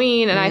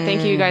Halloween, and I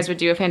think you guys would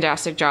do a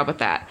fantastic job with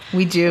that.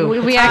 We do.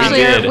 We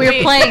actually did.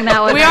 we're playing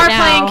that one We right are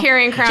now. playing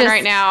Carrying Crown Just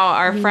right now.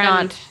 Our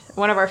friend, not-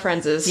 one of our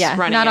friends is Yeah,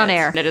 running not on it.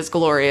 air. It is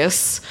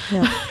glorious.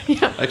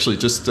 actually,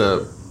 just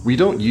We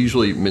don't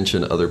usually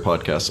mention other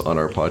podcasts on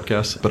our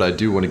podcast, but I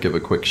do want to give a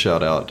quick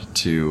shout out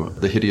to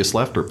the Hideous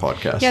Laughter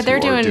podcast. Yeah,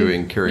 they're who are doing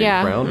doing Carrying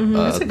Crown.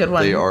 That's a good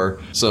one. They are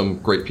some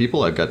great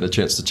people. I've gotten a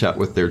chance to chat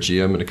with their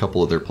GM and a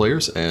couple of their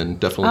players, and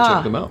definitely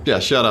check them out. Yeah,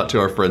 shout out to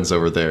our friends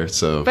over there.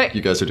 So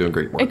you guys are doing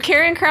great work.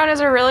 Carrying Crown is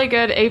a really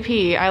good AP.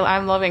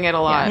 I'm loving it a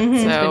lot.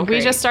 So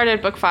we just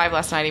started book 5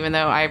 last night, even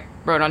though I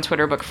wrote on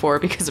Twitter book 4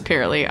 because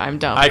apparently I'm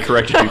dumb. I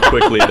corrected you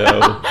quickly,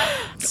 though.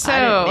 So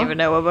I didn't even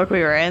know what book we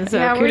were in, so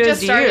yeah, we kudos just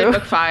to started you.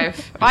 book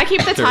 5. I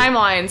keep the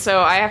timeline,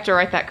 so I have to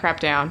write that crap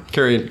down.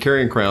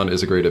 Carrying Crown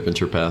is a great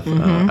adventure path.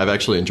 I've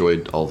actually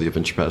enjoyed all the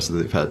adventure paths that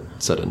they've had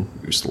set in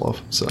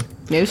Ustalov. So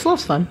Yeah,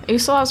 Uslov's fun.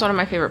 Usula is one of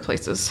my favorite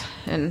places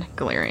in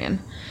Galarian.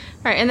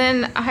 All right, and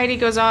then Heidi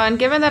goes on,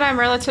 given that I'm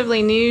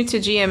relatively new to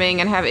GMing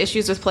and have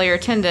issues with player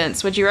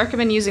attendance, would you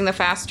recommend using the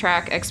Fast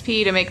Track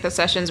XP to make the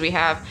sessions we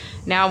have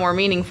now more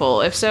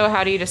meaningful? If so,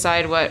 how do you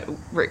decide what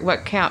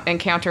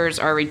encounters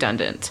are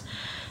redundant?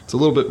 it's a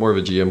little bit more of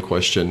a GM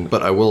question,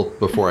 but I will,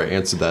 before I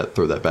answer that,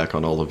 throw that back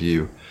on all of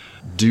you.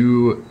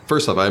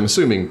 First off, I'm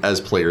assuming as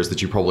players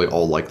that you probably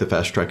all like the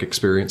fast track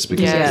experience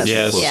because Yes. it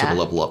Yes. is closer Yeah. to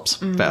level ups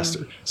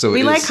faster. So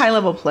We it like is- high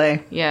level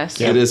play.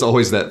 Yes. It is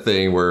always that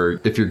thing where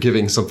if you're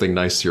giving something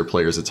nice to your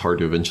players, it's hard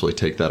to eventually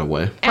take that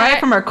away. Pry it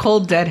from our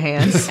cold, dead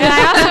hands. And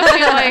I also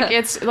feel like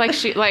it's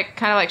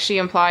like she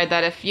implied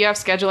that if you have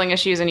scheduling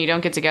issues and you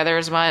don't get together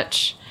as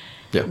much,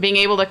 Yeah. being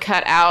able to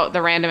cut out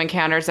the random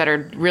encounters that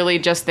are really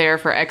just there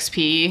for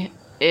XP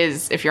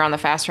is, if you're on the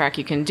fast track,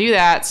 you can do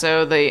that.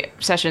 So the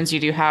sessions you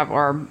do have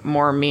are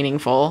more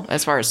meaningful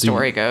as far as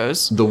story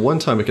goes. The one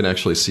time I can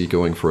actually see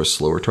going for a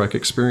slower track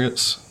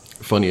experience,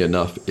 funny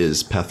enough,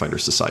 is Pathfinder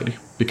Society.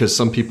 Because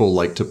some people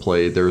like to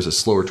play, there's a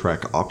slower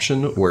track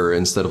option where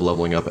instead of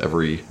leveling up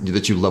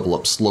that you level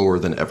up slower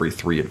than every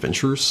 3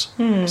 adventures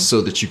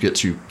so that you get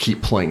to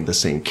keep playing the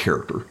same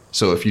character.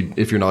 So if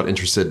you're not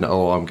interested in,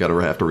 I'm going to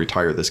have to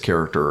retire this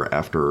character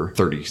after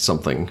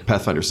 30-something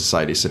Pathfinder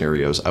Society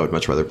scenarios, I would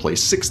much rather play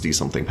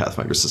 60-something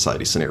Pathfinder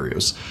Society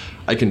scenarios.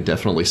 I can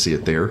definitely see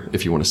it there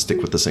if you want to stick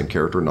with the same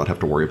character and not have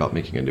to worry about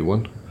making a new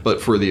one.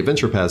 But for the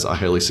adventure paths, I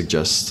highly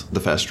suggest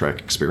the fast track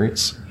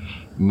experience.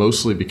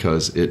 Mostly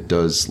because it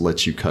does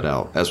let you cut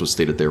out, as was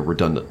stated there,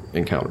 redundant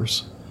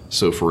encounters.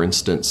 So, for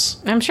instance...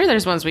 I'm sure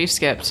there's ones we've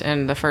skipped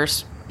in the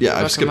first Yeah, book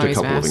I've of skipped a Mummy's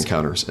couple of Mask.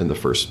 encounters in the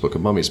first book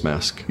of Mummy's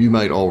Mask. You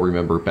might all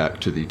remember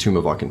back to the Tomb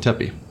of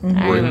Akentepe, I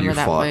where remember you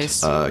that fought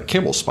place.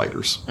 camel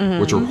spiders,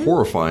 which are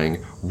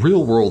horrifying,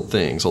 real-world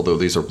things, although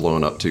these are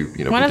blown up to, One of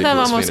them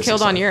ridiculous almost fantasy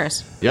killed on stuff.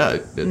 yours. Yeah,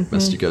 it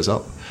messed you guys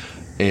up.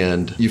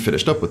 And you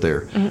finished up with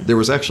there. There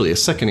was actually a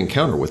second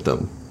encounter with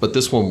them, but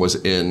this one was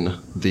in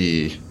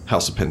the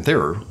House of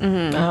Pantherer.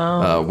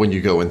 When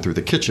you go in through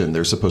the kitchen,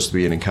 there's supposed to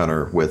be an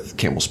encounter with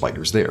camel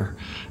spiders there.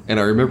 And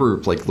I remember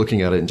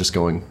looking at it and just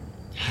going,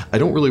 I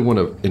don't really want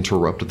to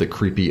interrupt the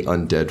creepy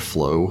undead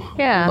flow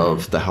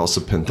of the House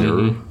of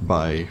Pantherer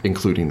by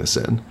including this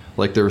in.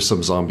 There were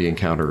some zombie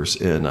encounters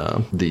in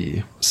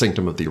the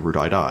Sanctum of the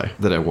Erudite Eye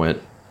that I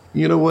went,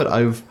 you know what?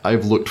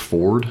 I've looked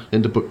forward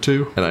into book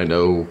 2, and I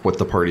know what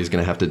the party's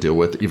going to have to deal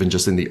with, even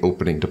just in the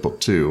opening to book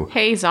 2.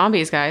 Hey,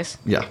 zombies, guys.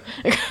 Yeah.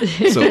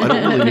 So I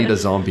don't really need a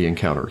zombie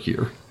encounter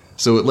here.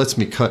 So it lets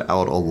me cut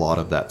out a lot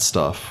of that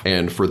stuff.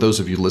 And for those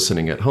of you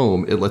listening at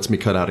home, it lets me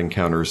cut out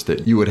encounters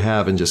that you would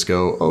have and just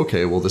go,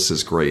 okay, well, this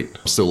is great.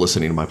 I'm still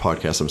listening to my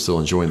podcast. I'm still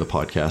enjoying the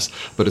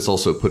podcast. But it's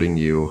also putting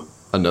you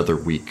another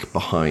week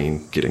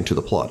behind getting to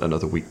the plot,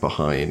 another week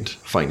behind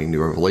finding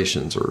new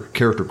revelations or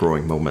character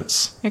growing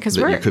moments that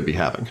you could be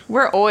having.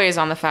 We're always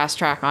on the fast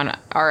track on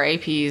our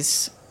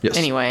APs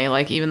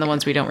anyway, even the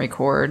ones we don't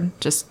record,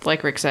 just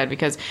like Rick said,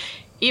 because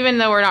even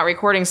though we're not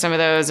recording some of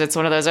those, it's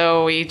one of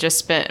those, we just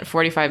spent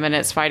 45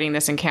 minutes fighting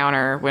this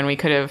encounter when we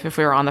could have, if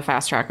we were on the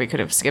fast track, we could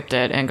have skipped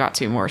it and got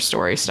to more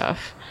story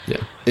stuff.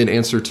 Yeah. In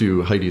answer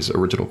to Heidi's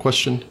original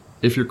question,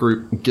 if your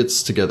group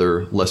gets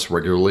together less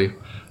regularly,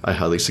 I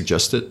highly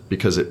suggest it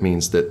because it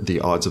means that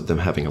the odds of them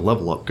having a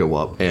level up go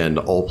up, and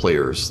all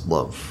players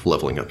love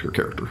leveling up your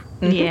character.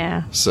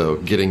 Yeah. So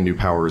getting new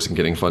powers and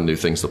getting fun new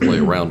things to play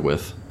around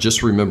with.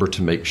 Just remember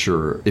to make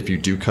sure, if you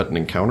do cut an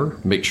encounter,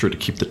 make sure to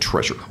keep the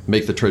treasure.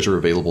 Make the treasure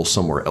available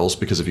somewhere else,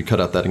 because if you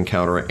cut out that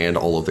encounter and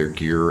all of their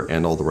gear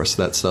and all the rest of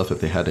that stuff, if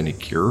they had any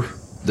gear,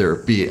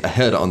 they'll be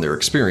ahead on their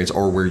experience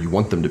or where you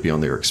want them to be on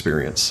their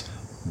experience,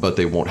 but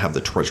they won't have the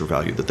treasure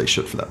value that they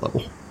should for that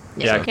level.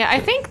 Yeah. Yeah, I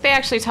think they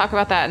actually talk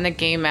about that in the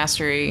Game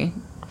Mastery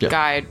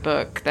guide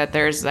book, that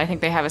I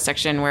think they have a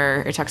section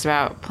where it talks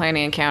about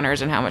planning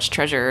encounters and how much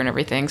treasure and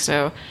everything.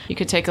 So you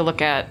could take a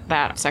look at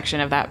that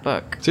section of that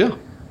book. So yeah.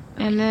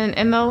 And then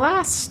in the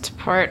last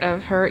part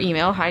of her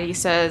email, Heidi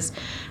says,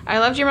 I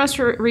loved your most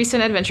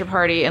recent adventure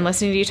party, and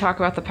listening to you talk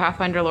about the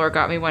Pathfinder lore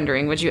got me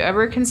wondering, would you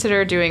ever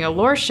consider doing a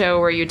lore show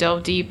where you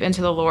delve deep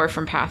into the lore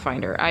from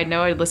Pathfinder? I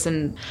know I'd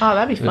listen. Oh,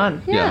 that'd be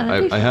fun.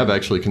 Yeah, I have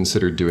actually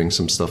considered doing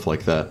some stuff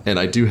like that. And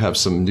I do have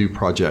some new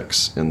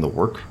projects in the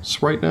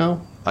works right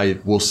now. I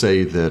will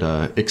say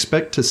that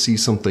expect to see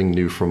something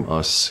new from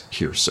us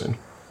here soon.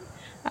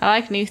 I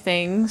like new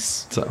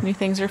things. So. New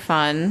things are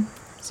fun.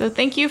 So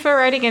thank you for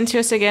writing into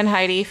us again,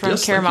 Heidi from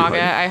Yes, thank you, Karamaga. Heidi.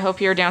 I hope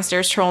your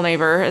downstairs troll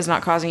neighbor is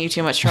not causing you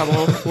too much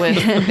trouble with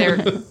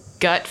their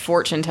gut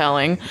fortune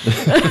telling.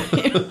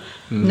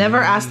 Never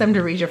ask them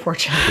to read your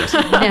fortune.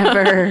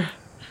 Never.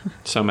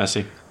 So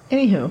messy.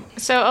 Anywho.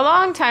 So a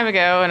long time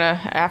ago in a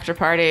after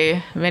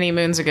party, many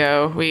moons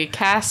ago, we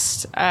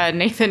cast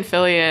Nathan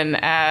Fillion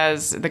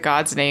as the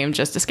god's name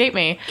just escaped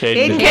me.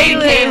 Caden.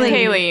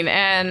 Kayleen.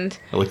 And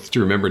I like to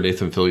remember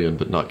Nathan Fillion,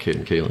 but not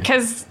Caden Kaling.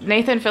 because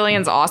Nathan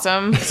Fillion's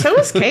awesome. So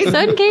is Kate.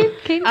 Son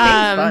came.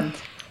 Fun.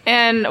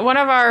 And one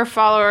of our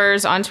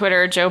followers on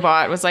Twitter, Joe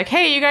Bot, was like,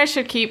 hey, you guys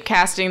should keep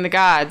casting the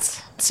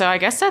gods. So I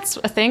guess that's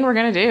a thing we're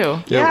going to do.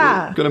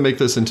 Yeah. We're going to make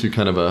this into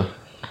kind of a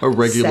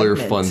regular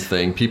Segment. fun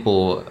thing.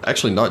 People,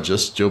 actually not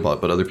just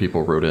Jobot, but other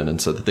people wrote in and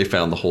said that they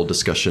found the whole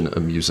discussion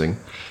amusing.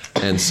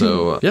 And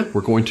so, yeah,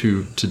 we're going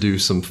to do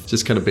some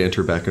just kind of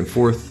banter back and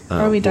forth.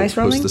 Are we dice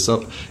rolling? Post this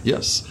up.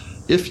 Yes.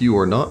 If you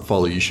are not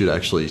followed, you should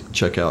actually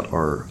check out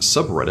our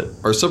subreddit.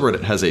 Our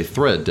subreddit has a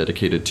thread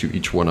dedicated to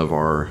each one of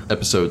our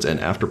episodes and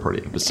after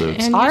party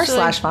episodes. And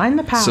r/find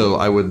the power. So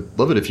I would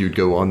love it if you'd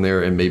go on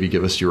there and maybe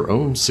give us your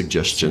own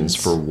suggestions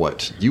for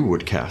what you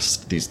would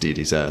cast these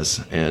deities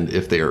as. And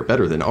if they are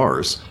better than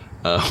ours,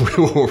 we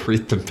will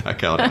read them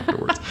back out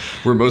afterwards.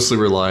 We're mostly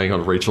relying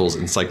on Rachel's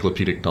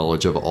encyclopedic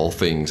knowledge of all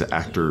things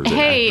actors and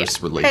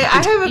actress related. Hey, I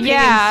have opinions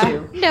Yeah.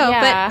 too. No,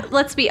 Yeah. but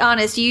let's be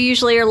honest. You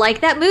usually are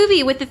like that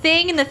movie with the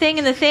thing and the thing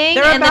and the thing,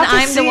 They're and then about to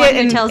I'm see the one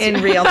it who tells in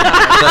you. real time.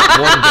 That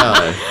one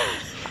guy.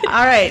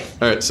 All right.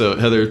 All right, so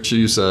Heather,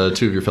 choose two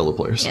of your fellow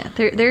players. Yeah,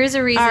 there is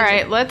a reason. All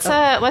right,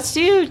 let's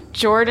do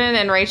Jordan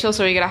and Rachel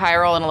so we get a high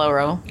roll and a low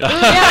roll.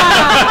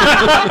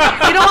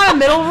 You don't want a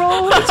middle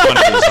roll?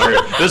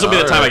 This will be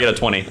the time I get a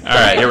 20. All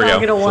right, here we I'll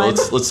get go. a So one.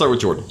 let's start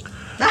with Jordan.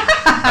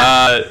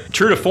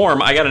 True to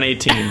form, I got an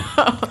 18.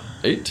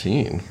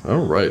 18. All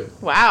right.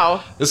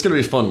 Wow. This is going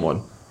to be a fun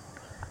one.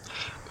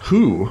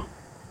 Who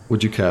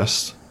would you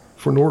cast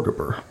for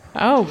Norgabur?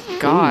 Oh,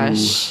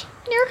 gosh.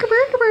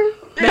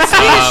 The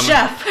Swedish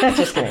chef.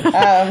 Just kidding.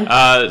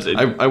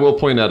 I will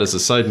point out as a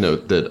side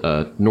note that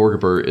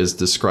Norgabur is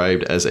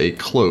described as a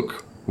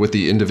cloak with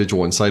the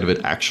individual inside of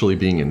it actually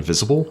being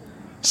invisible.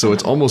 So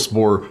it's almost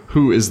more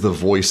who is the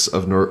voice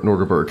of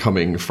Norgabur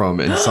coming from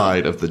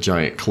inside of the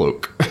giant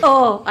cloak.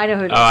 Oh, I know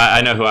who it is.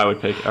 I know who I would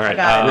pick. All right.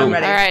 Got it. I'm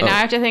ready. All right, now I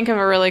have to think of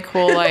a really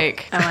cool,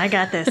 like... Oh, I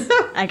got this.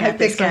 I I got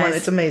this, picked someone. guys.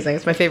 It's amazing.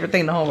 It's my favorite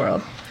thing in the whole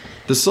world.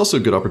 This is also a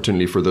good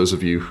opportunity for those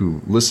of you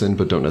who listen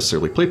but don't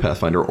necessarily play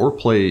Pathfinder or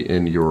play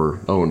in your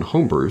own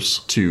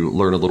homebrews to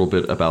learn a little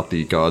bit about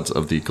the gods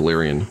of the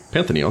Galarian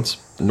pantheons.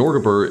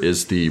 Norgabur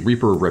is the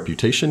Reaper of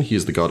Reputation. He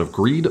is the god of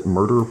greed,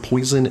 murder,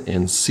 poison,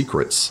 and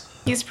secrets.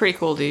 He's a pretty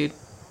cool dude.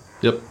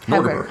 Yep,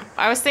 Norgabur.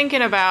 I was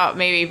thinking about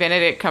maybe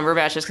Benedict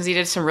Cumberbatch just because he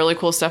did some really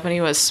cool stuff when he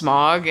was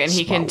Smaug, and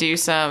he can Smaug. do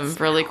some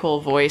really cool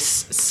voice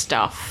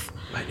stuff.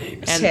 My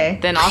name is... And Okay.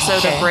 then also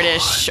the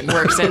British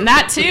works in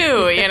that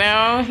too, you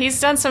know? He's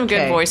done some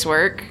good Okay. voice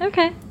work.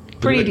 Okay.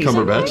 Pretty Benedict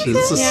Cumberbatch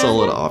is a Yeah.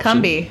 solid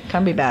option.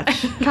 Cumby batch.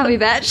 Cumby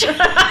batch.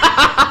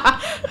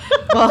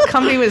 Well,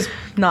 Cumby was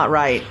not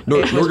right. It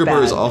was Norgabur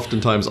bad. is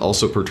oftentimes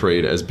also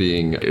portrayed as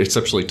being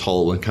exceptionally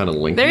tall and kind of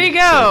lanky. There you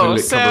go.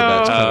 Benedict So,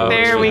 Cumberbatch kinda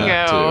there works we for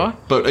that, go. too.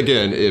 But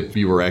again, if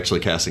you were actually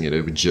casting it,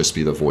 it would just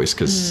be the voice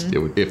because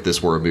if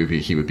this were a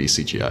movie, he would be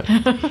CGI.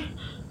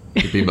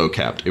 It'd be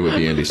mo-capped. It would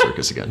be Andy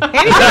Serkis again.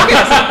 Andy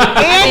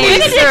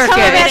Serkis.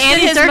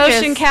 And his Circus.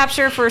 motion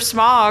capture for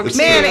Smaug.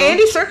 Man, too.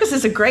 Andy Serkis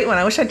is a great one.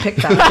 I wish I'd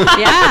picked that.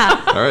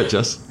 Yeah. All right,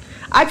 Jess.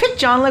 I picked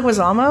John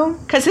Leguizamo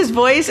because his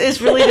voice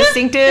is really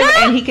distinctive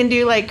and he can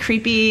do like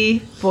creepy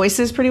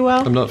voices pretty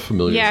well. I'm not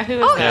familiar. Yeah, who is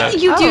Oh, that? you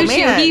do Oh, too.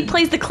 man. He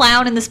plays the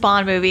clown in the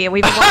Spawn movie, and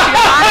we've been watching it.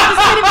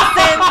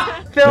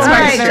 All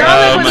right,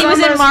 John He was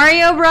in Leguizamo's-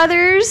 Mario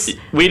Brothers.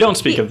 We don't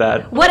speak of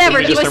that. Whatever.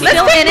 We He just was are-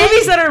 still in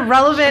movies it. that are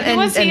relevant Who and,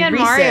 was he and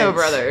in Mario recent.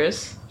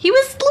 Brothers? He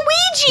was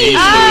Luigi. He's Luigi in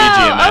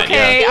that,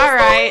 okay, yeah. all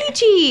right.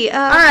 Luigi.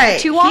 All right,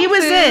 Tu Wong he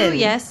was Fu, in-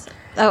 Yes.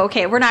 Oh,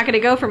 okay. We're not going to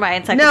go for my No,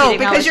 encyclopedic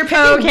because knowledge. you're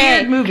picking okay.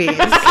 weird movies.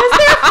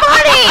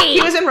 Funny.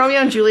 He was in Romeo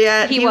and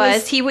Juliet. He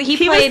was. He was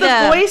played,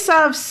 the voice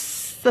of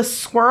the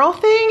squirrel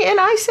thing in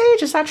Ice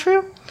Age. Is that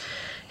true?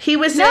 He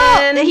was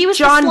in he was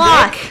John the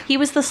sloth. Wick. He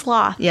was the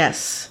sloth.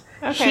 Yes.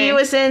 Okay. He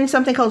was in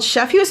something called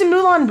Chef. He was in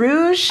Moulin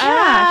Rouge.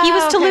 Yeah, he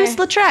was okay.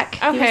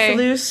 Toulouse-Lautrec. Okay.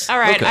 Toulouse. All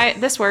right, Okay.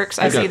 this works.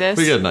 I see this.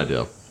 We get an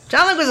idea.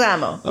 John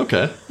Leguizamo.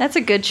 Okay. That's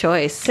a good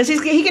choice. Because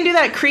he can do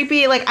that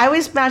creepy, like, I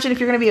always imagine if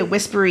you're going to be a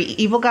whispery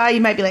evil guy, you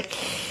might be like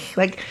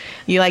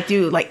you like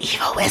do like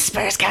evil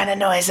whispers kind of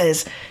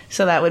noises.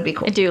 So that would be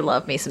cool. I do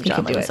love me some John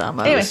could do it.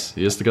 Leguizamo. Anyway.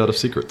 He is the god of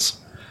secrets.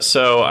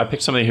 So I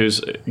picked somebody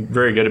who's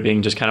very good at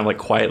being just kind of like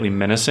quietly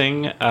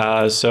menacing.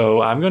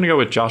 So I'm going to go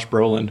with Josh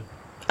Brolin.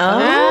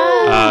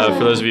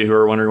 For those of you who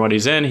are wondering what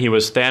he's in, he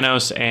was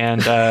Thanos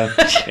and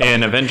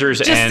in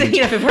Avengers and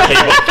thinking of him.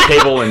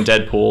 Cable and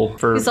Deadpool.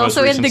 For He's most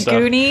also in recent The stuff.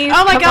 Goonies.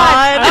 Oh my Come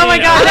god! on. Oh my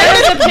god!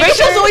 There was a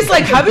Rachel's always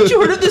like, haven't you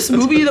heard of this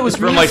movie that was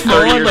From really like 30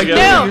 small and, years like, ago?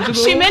 30 No, years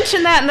ago? she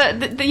mentioned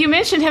that, and you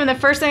mentioned him. And the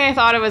first thing I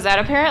thought of was that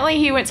apparently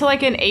he went to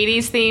like an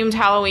 '80s themed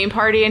Halloween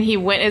party, and he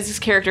went as his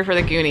character for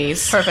the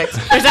Goonies. Perfect.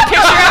 There's a picture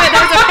of it.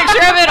 There's a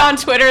picture of it on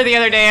Twitter the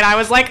other day, and I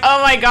was like,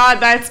 "Oh my god,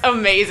 that's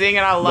amazing!"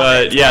 And I love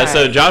But it. yeah,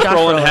 so Josh Josh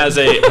Brolin Brolin. has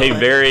a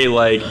very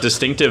like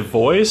distinctive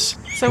voice.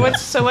 So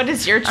what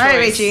is your choice? All right,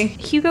 Rachie.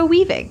 Hugo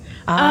Weaving.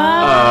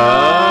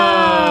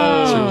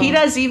 Oh. He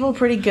does evil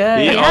pretty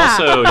good. He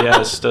also,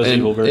 yes, does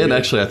evil very And good.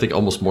 actually, I think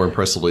almost more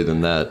impressively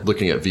than that,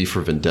 looking at V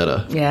for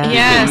Vendetta. Yeah.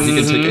 Yes. You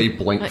can take a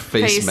Mm-hmm. blank Like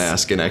face face.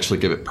 mask and actually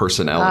give it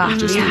personality.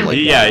 Just through, like,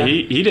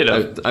 He did a I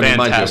mean, fantastic.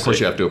 mind you, of course,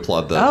 you have to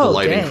applaud the Oh,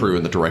 lighting dang. crew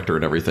and the director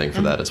and everything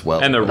for that as well.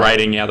 and the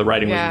writing, the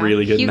writing Yeah. was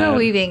really good. in Hugo that.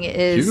 Weaving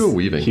is. Hugo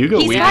Weaving. Hugo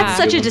He's Weaving. got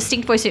such a Good one.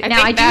 distinct voice. I Now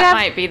think I do that have.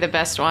 might be the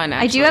best one.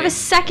 I do have a actually.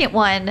 second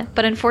one,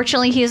 but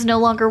unfortunately he is no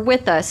longer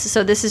with us.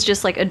 So this is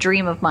just like a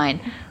dream of mine.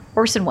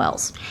 Orson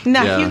Welles.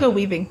 No, Yeah. Hugo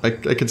Weaving. I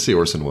could see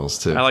Orson Welles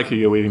too. I like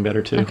Hugo Weaving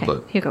better too. Okay,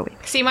 But- Hugo Weaving.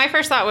 See, my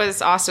first thought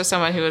was also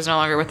someone who is no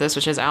longer with us,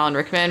 which is Alan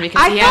Rickman, because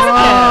I he has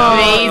thought-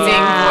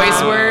 amazing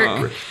voice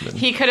work. Rickman.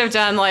 He could have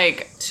done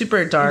like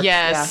Super dark.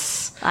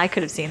 yes. I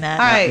could have seen that.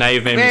 Yeah. All right. Now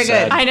you've made me Very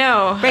sad. good. I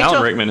know. Rachel.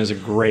 Alan Rickman is a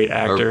great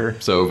actor.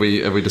 So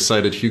have we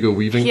decided Hugo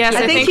Weaving? Yes,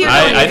 I think Hugo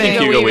I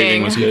think Hugo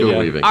Weaving was good. Hugo yeah.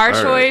 Weaving. Our All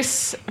right.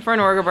 choice for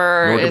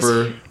Norgaber is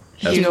Norgaber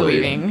as Hugo played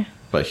Weaving.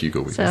 by Hugo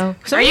Weaving.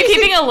 So Are you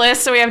keeping a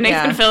list so we have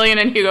Nathan Yeah. Fillion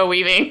and Hugo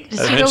Weaving?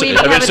 does Hugo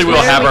Weaving Eventually a we'll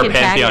Twitter have we our can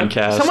tag Pantheon him?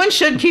 cast. Someone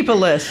should keep a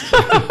list.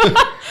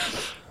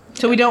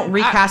 So we don't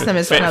recast them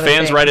as another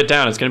Fans thing. write it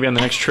down. It's going to be on the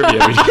next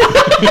trivia. we do.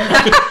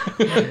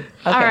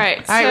 All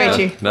right. All right, so-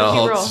 Rachie. Now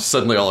Rocky roll.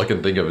 suddenly all I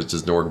can think of is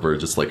just Norgaber,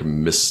 just like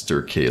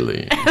Mr.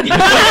 Kaylee.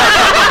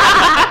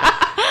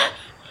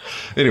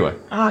 Anyway,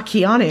 Ah,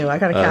 Keanu. I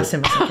gotta cast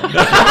him. As something.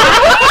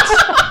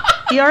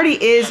 He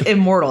already is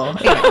immortal.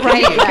 Anyway,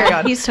 Right, carry yeah,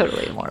 on. he's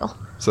totally immortal.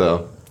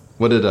 so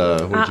what did you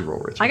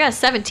roll, Rachel? I got a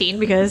 17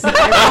 because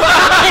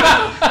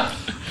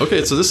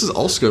Okay, so this is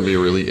also going to be a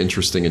really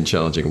interesting and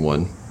challenging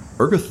one.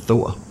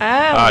 Urgathoa. Oh,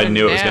 I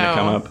knew it was going to no.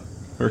 come up.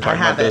 We were talking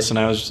have about this, it. and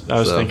I was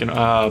So- thinking,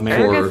 oh man,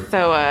 For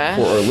Urgathoa.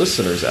 our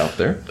listeners out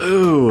there,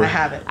 I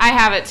have it. I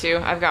have it too.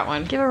 I've got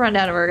one. give a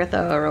rundown of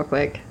Urgathoa real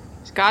quick.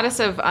 Goddess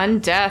of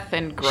undeath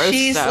and gross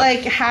She's stuff. like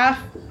half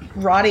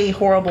rotty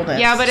horribleness.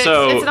 yeah, but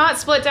So- it's not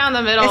split down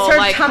the middle. it's her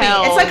like tummy.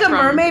 hell It's like a from-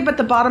 mermaid, but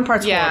the bottom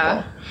part's Yeah.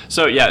 horrible.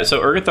 So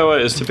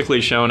Urgathoa is typically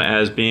shown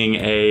as being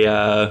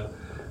a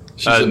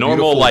she's a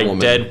normal, beautiful like woman.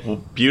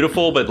 dead,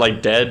 beautiful, but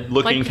like dead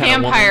looking Like kind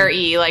of woman.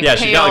 vampire-y, like yeah,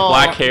 she's got pale,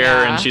 like black hair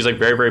yeah. and she's like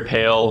very very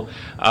pale.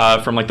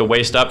 From like the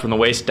waist up, from the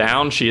waist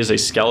down, she is a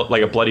skeleton,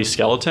 like a bloody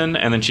skeleton,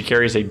 and then she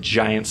carries a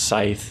giant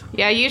scythe.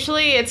 Yeah,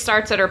 usually it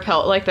starts at her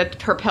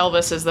her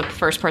pelvis is the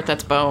first part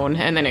that's bone,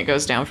 and then it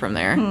goes down from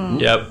there.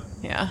 Yep.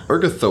 Yeah.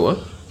 Urgathoa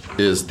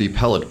is the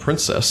pallid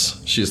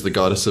princess. She is the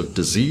goddess of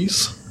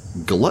disease,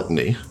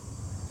 gluttony,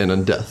 and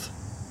undeath.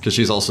 Because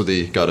she's also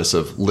the goddess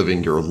of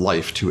living your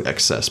life to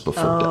excess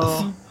before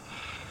death.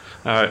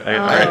 I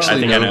I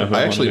actually think know. I know. Who I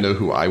I actually wanna know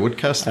who I would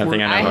cast I for.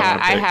 think I know. I who have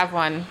wanna I pick. have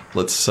one.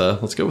 Let's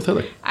go with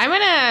Heather. I'm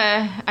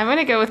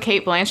gonna go with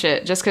Kate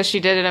Blanchett just because she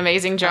did an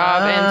amazing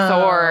job in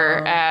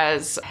Thor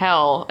as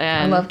Hel I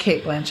and love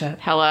Kate Blanchett.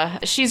 Hela.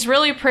 She's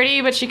really pretty,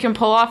 but she can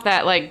pull off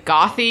that like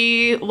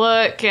gothy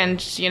look, and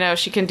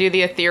she can do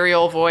the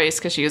ethereal voice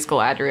because she is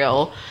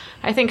Galadriel.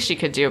 I think she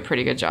could do a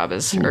pretty good job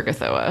as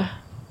Urgathoa.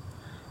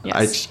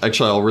 Yes.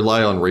 I'll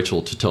rely on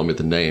Rachel to tell me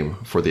the name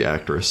for the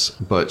actress,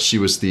 but she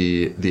was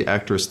the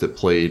actress that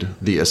played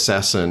the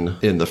assassin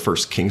in the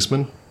first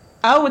Kingsman.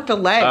 Oh, with the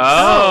legs.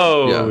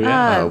 Oh,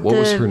 yeah. What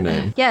was her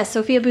name? Yeah,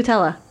 Sophia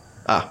Boutella.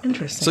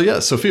 Interesting. So yeah,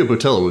 Sophia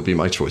Boutella would be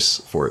my choice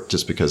for it,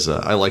 just because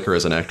I like her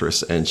as an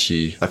actress, and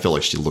I feel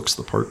like she looks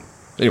the part.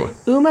 Anyway,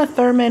 Uma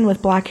Thurman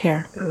with black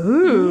hair.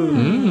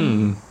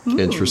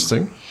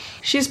 interesting.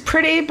 She's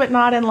pretty, but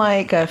not in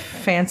like a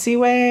fancy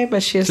way.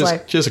 But she's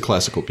like, She has a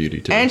classical beauty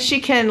to her. and she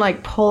can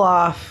like pull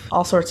off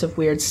all sorts of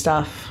weird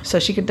stuff. So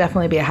she could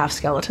definitely be a half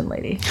skeleton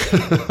lady.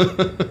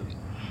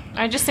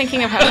 I'm just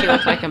thinking of how she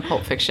looked like in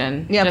Pulp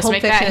Fiction. Yeah, just Pulp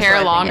make Fiction that is hair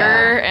what I think,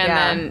 longer, yeah. and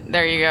Yeah. then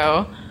there you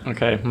go.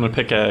 Okay, I'm gonna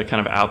pick a kind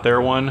of out there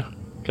one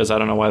because I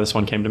don't know why this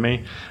one came to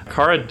me.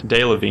 Cara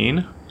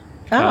Delevingne.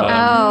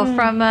 Oh,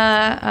 from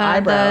the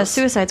Eyebrows.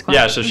 Suicide Squad.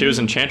 Yeah, so she was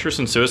Enchantress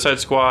in Suicide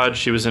Squad.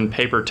 She was in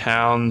Paper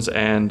Towns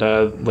and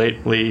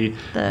lately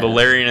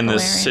Valerian in the Valerian.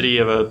 City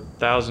of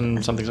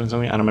 1,000 something. I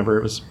don't remember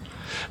it was.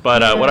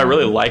 But what I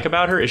really like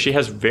about her is she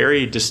has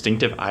very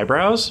distinctive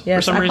eyebrows. Yes,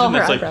 for some I reason, call her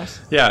that's eyebrows.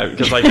 like yeah,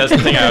 because like that's the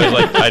thing I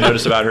always I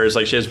noticed about her is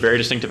like she has very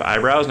distinctive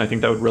eyebrows, and I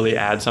think that would really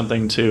add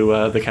something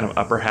to the kind of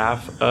upper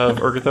half of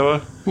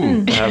Urgathoa.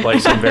 Have like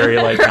some very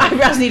like. Her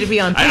eyebrows need to be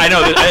on. I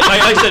know.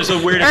 I said it's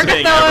the weirdest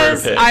thing ever.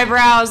 Urgathoa's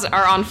eyebrows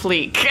are on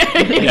fleek.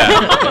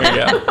 Yeah,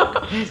 there you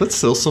go. Is that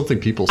still something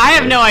people say? I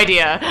have no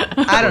idea.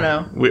 I don't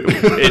know.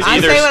 It's I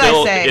either say what I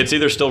still say. it's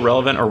either still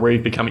relevant or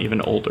we've become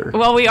even older.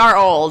 Well, we are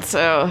old,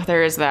 so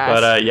there is that.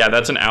 But yeah,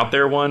 that's an out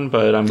there one.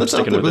 But I'm That's out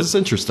sticking there, with but it's it.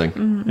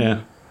 interesting.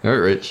 Yeah. All right,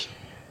 Rich.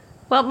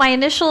 Well, my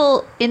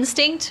initial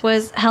instinct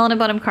was Helena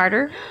Bonham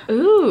Carter.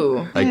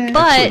 Ooh. I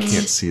But- actually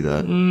can't see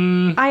that.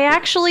 I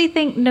actually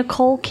think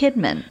Nicole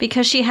Kidman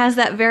because she has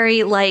that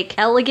very like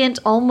elegant,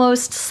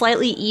 almost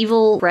slightly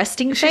evil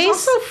resting She's face.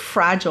 also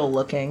fragile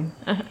looking.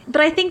 But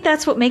I think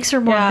that's what makes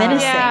her more Yeah.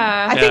 menacing.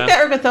 Yeah. I think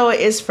that Urgathoa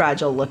is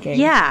fragile looking.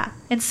 Yeah.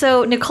 And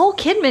so Nicole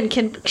Kidman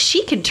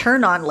can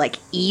turn on like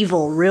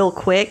evil real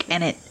quick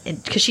and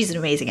because she's an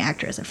amazing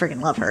actress. I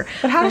freaking love her.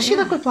 But how does she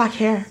look with black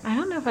hair? I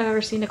don't know if I've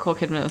ever seen Nicole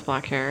Kidman with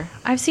black hair.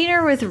 I've seen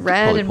her with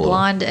red Probably and pull it.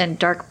 blonde and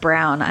dark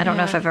brown. I don't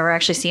know if I've ever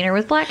actually seen her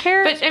with black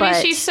hair. But I mean,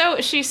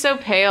 she's so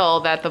pale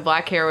that the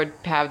black hair would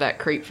have that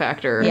creep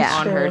factor Yeah.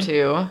 on her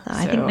too.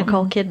 I think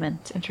Nicole Kidman.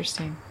 It's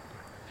interesting.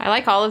 I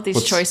like all of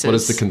these choices. What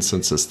is the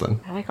consensus then?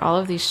 I like all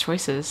of these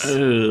choices.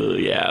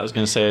 Yeah, I was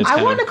gonna say. It's I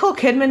kind want of, Nicole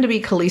Kidman to be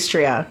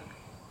Calistria.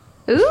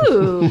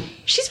 Ooh.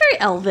 She's very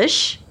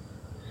elvish.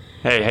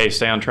 Hey,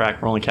 stay on track.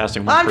 We're only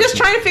casting one. I'm just person.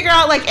 trying to figure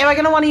out, like, am I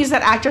going to want to use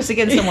that actress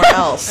again somewhere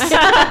else? It's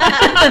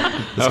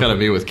kind of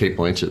me with Kate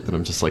Blanchett that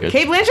I'm just like,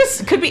 Kate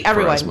Blanchett could be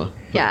everyone. Pharasma.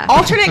 Yeah.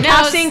 Alternate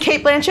casting,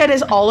 Kate Blanchett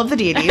is all of the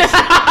deities.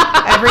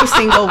 Every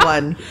single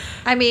one.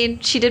 I mean,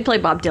 she did play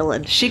Bob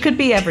Dylan. She could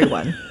be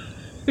everyone.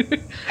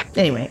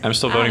 Anyway. I'm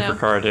still voting for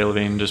Cara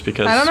Delevingne just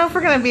because. I don't know if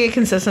we're going to be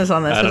consistent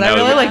on this, I don't because I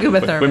know. really like Uma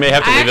Thurman. We may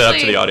have to leave it up to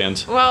Actually, the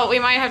audience. Well, we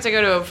might have to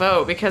go to a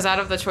vote because out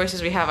of the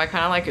choices we have, I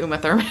kind of like Uma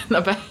Thurman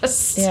the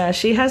best. Yeah,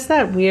 she has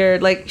that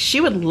weird, like, she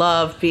would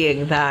love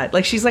being that.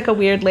 Like, she's like a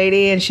weird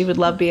lady, and she would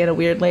love being a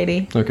weird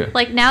lady. Okay.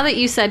 Like, now that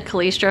you said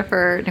Callistra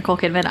for Nicole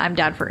Kidman, I'm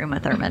down for Uma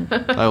Thurman.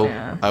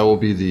 I will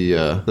be the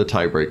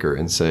tiebreaker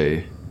and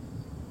say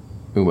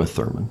Uma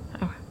Thurman.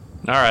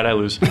 All right, I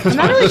lose. I'm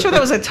not really sure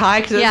that was a tie,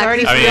 because it was Yeah,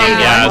 already I mean, 3-1.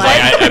 yeah, I was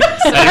like, I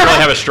didn't really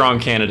have a strong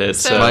candidate,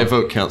 so. My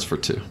vote counts for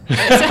 2.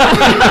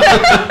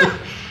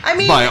 I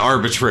mean, By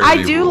arbitrary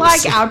I do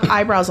rules. like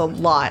eyebrows a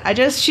lot.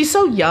 She's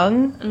so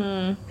young,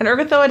 and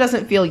Urgathoa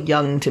doesn't feel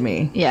young to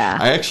me. Yeah.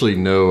 I actually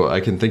know, I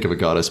can think of a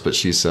goddess, but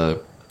she's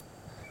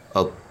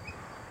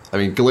I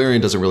mean,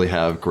 Galarian doesn't really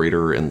have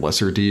greater and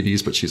lesser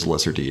deities, but she's a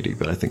lesser deity,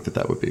 but I think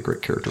that would be a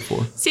great character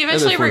for her. See,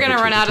 eventually we're going to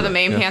run out of the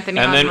main pantheon.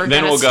 And then we're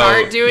we'll going to go-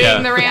 start doing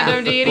yeah. the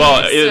random deities.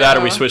 Well, either that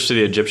or we so- switch to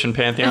the Egyptian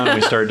pantheon and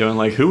we start doing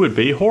like, who would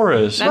be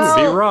Horus? Who would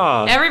be Well,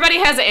 Ra? Everybody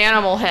has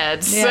animal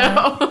heads,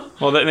 Yeah. so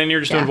Well, then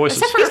you're just doing voices.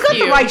 except for He's a got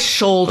few. the right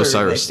shoulder.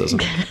 Osiris I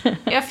think. doesn't.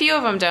 Yeah, a few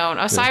of them don't.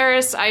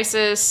 Osiris,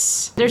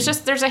 Isis. There's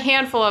a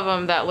handful of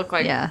them that look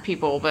like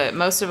people, but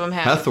most of them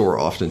have. Hathor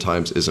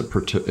oftentimes isn't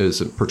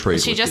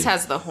portrayed. She with just the-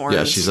 has the horns.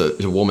 Yeah, she's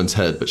a woman's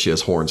head, but she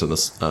has horns in the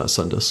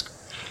sun disk.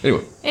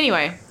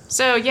 Anyway,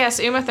 so yes,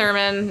 Uma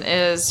Thurman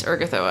is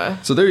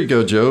Urgathoa. So there you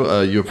go, Joe.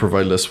 You have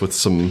provided us with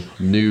some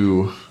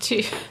new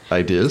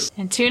ideas.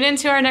 And tune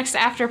into our next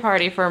after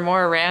party for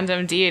more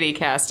random deity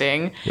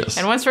casting. Yes.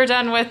 And once we're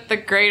done with the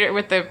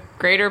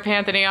greater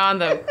pantheon,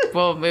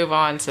 we'll move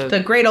on to The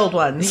great old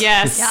ones.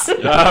 yes.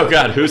 Oh,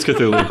 God, who's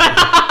Cthulhu?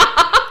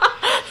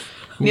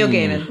 Neil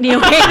Gaiman. Neil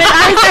Gaiman.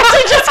 I was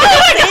actually just going to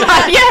say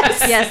that.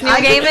 Yes. Yes, Neil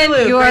I Gaiman,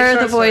 Cthulhu, you great are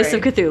short the voice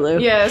story. of Cthulhu.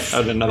 Yes. That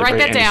would've been another Write great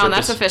that Andy down. Serkis.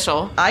 That's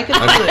official. I could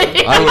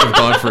I would have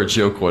gone for a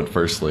joke one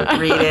personally.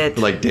 read it.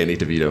 Like Danny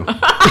DeVito.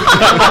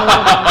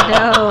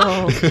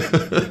 No.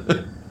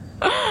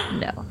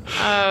 No.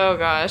 Oh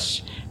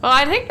gosh. Well,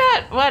 I think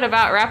that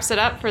about wraps it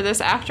up for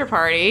this after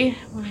party.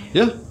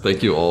 Yeah.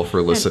 Thank you all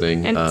for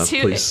listening. And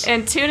Please.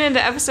 tune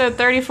into episode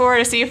 34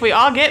 to see if we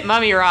all get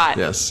mummy rot.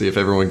 Yes, see if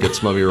everyone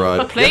gets Mummy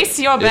Rod. Place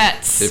your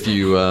bets. If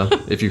you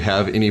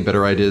have any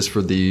better ideas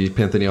for the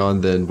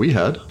Pantheon than we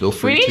had, feel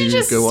free We need to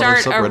just go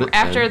start on our subreddit.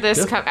 after and-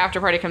 this yeah.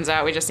 after party comes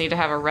out. We just need to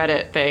have a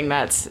Reddit thing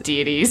that's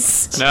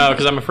deities. No,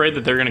 because I'm afraid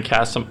that they're going to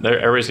cast them.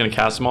 Everybody's going to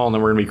cast them all, and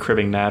then we're going to be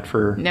cribbing that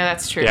for No,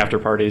 that's true. the after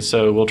parties.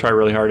 So we'll try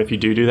really hard. If you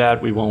do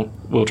that, we won't.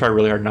 We'll try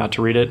really hard not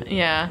to read it.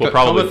 Yeah. We'll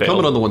probably fail.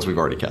 Comment on the ones we've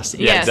already casted.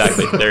 Yeah, Yes.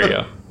 exactly. There you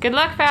go. Good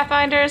luck,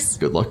 Pathfinders.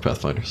 Good luck,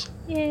 Pathfinders.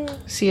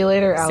 See you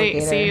later,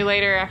 alligator. See you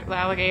later,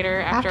 alligator.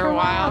 After a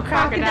while,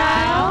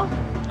 crocodile.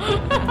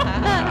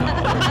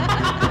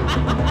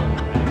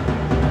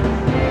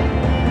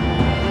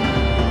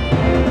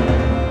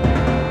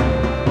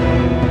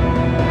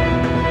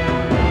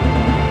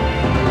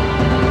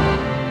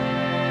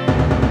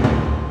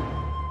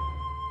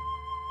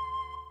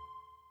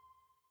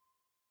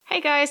 Hey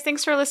guys,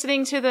 thanks for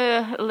listening to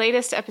the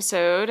latest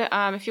episode.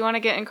 If you want to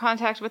get in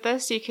contact with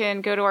us, you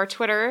can go to our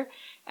Twitter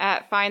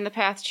at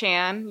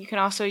FindThePathChan. You can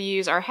also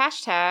use our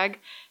hashtag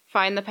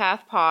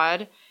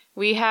FindThePathPod.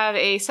 We have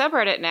a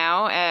subreddit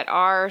now at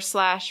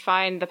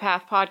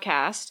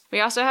r/findthepathpodcast. We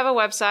also have a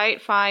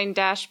website,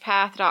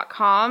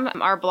 find-path.com.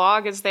 Our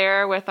blog is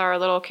there with our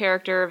little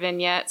character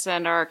vignettes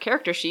and our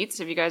character sheets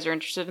if you guys are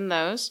interested in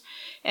those.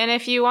 And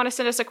if you want to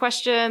send us a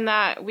question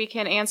that we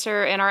can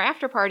answer in our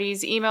after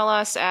parties, email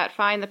us at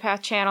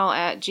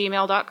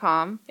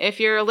findthepathchannel@gmail.com. If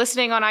you're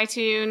listening on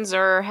iTunes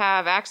or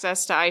have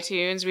access to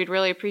iTunes, we'd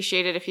really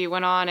appreciate it if you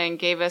went on and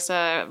gave us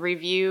a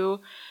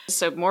review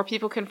so more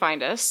people can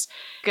find us.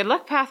 Good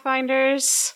luck, Pathfinders!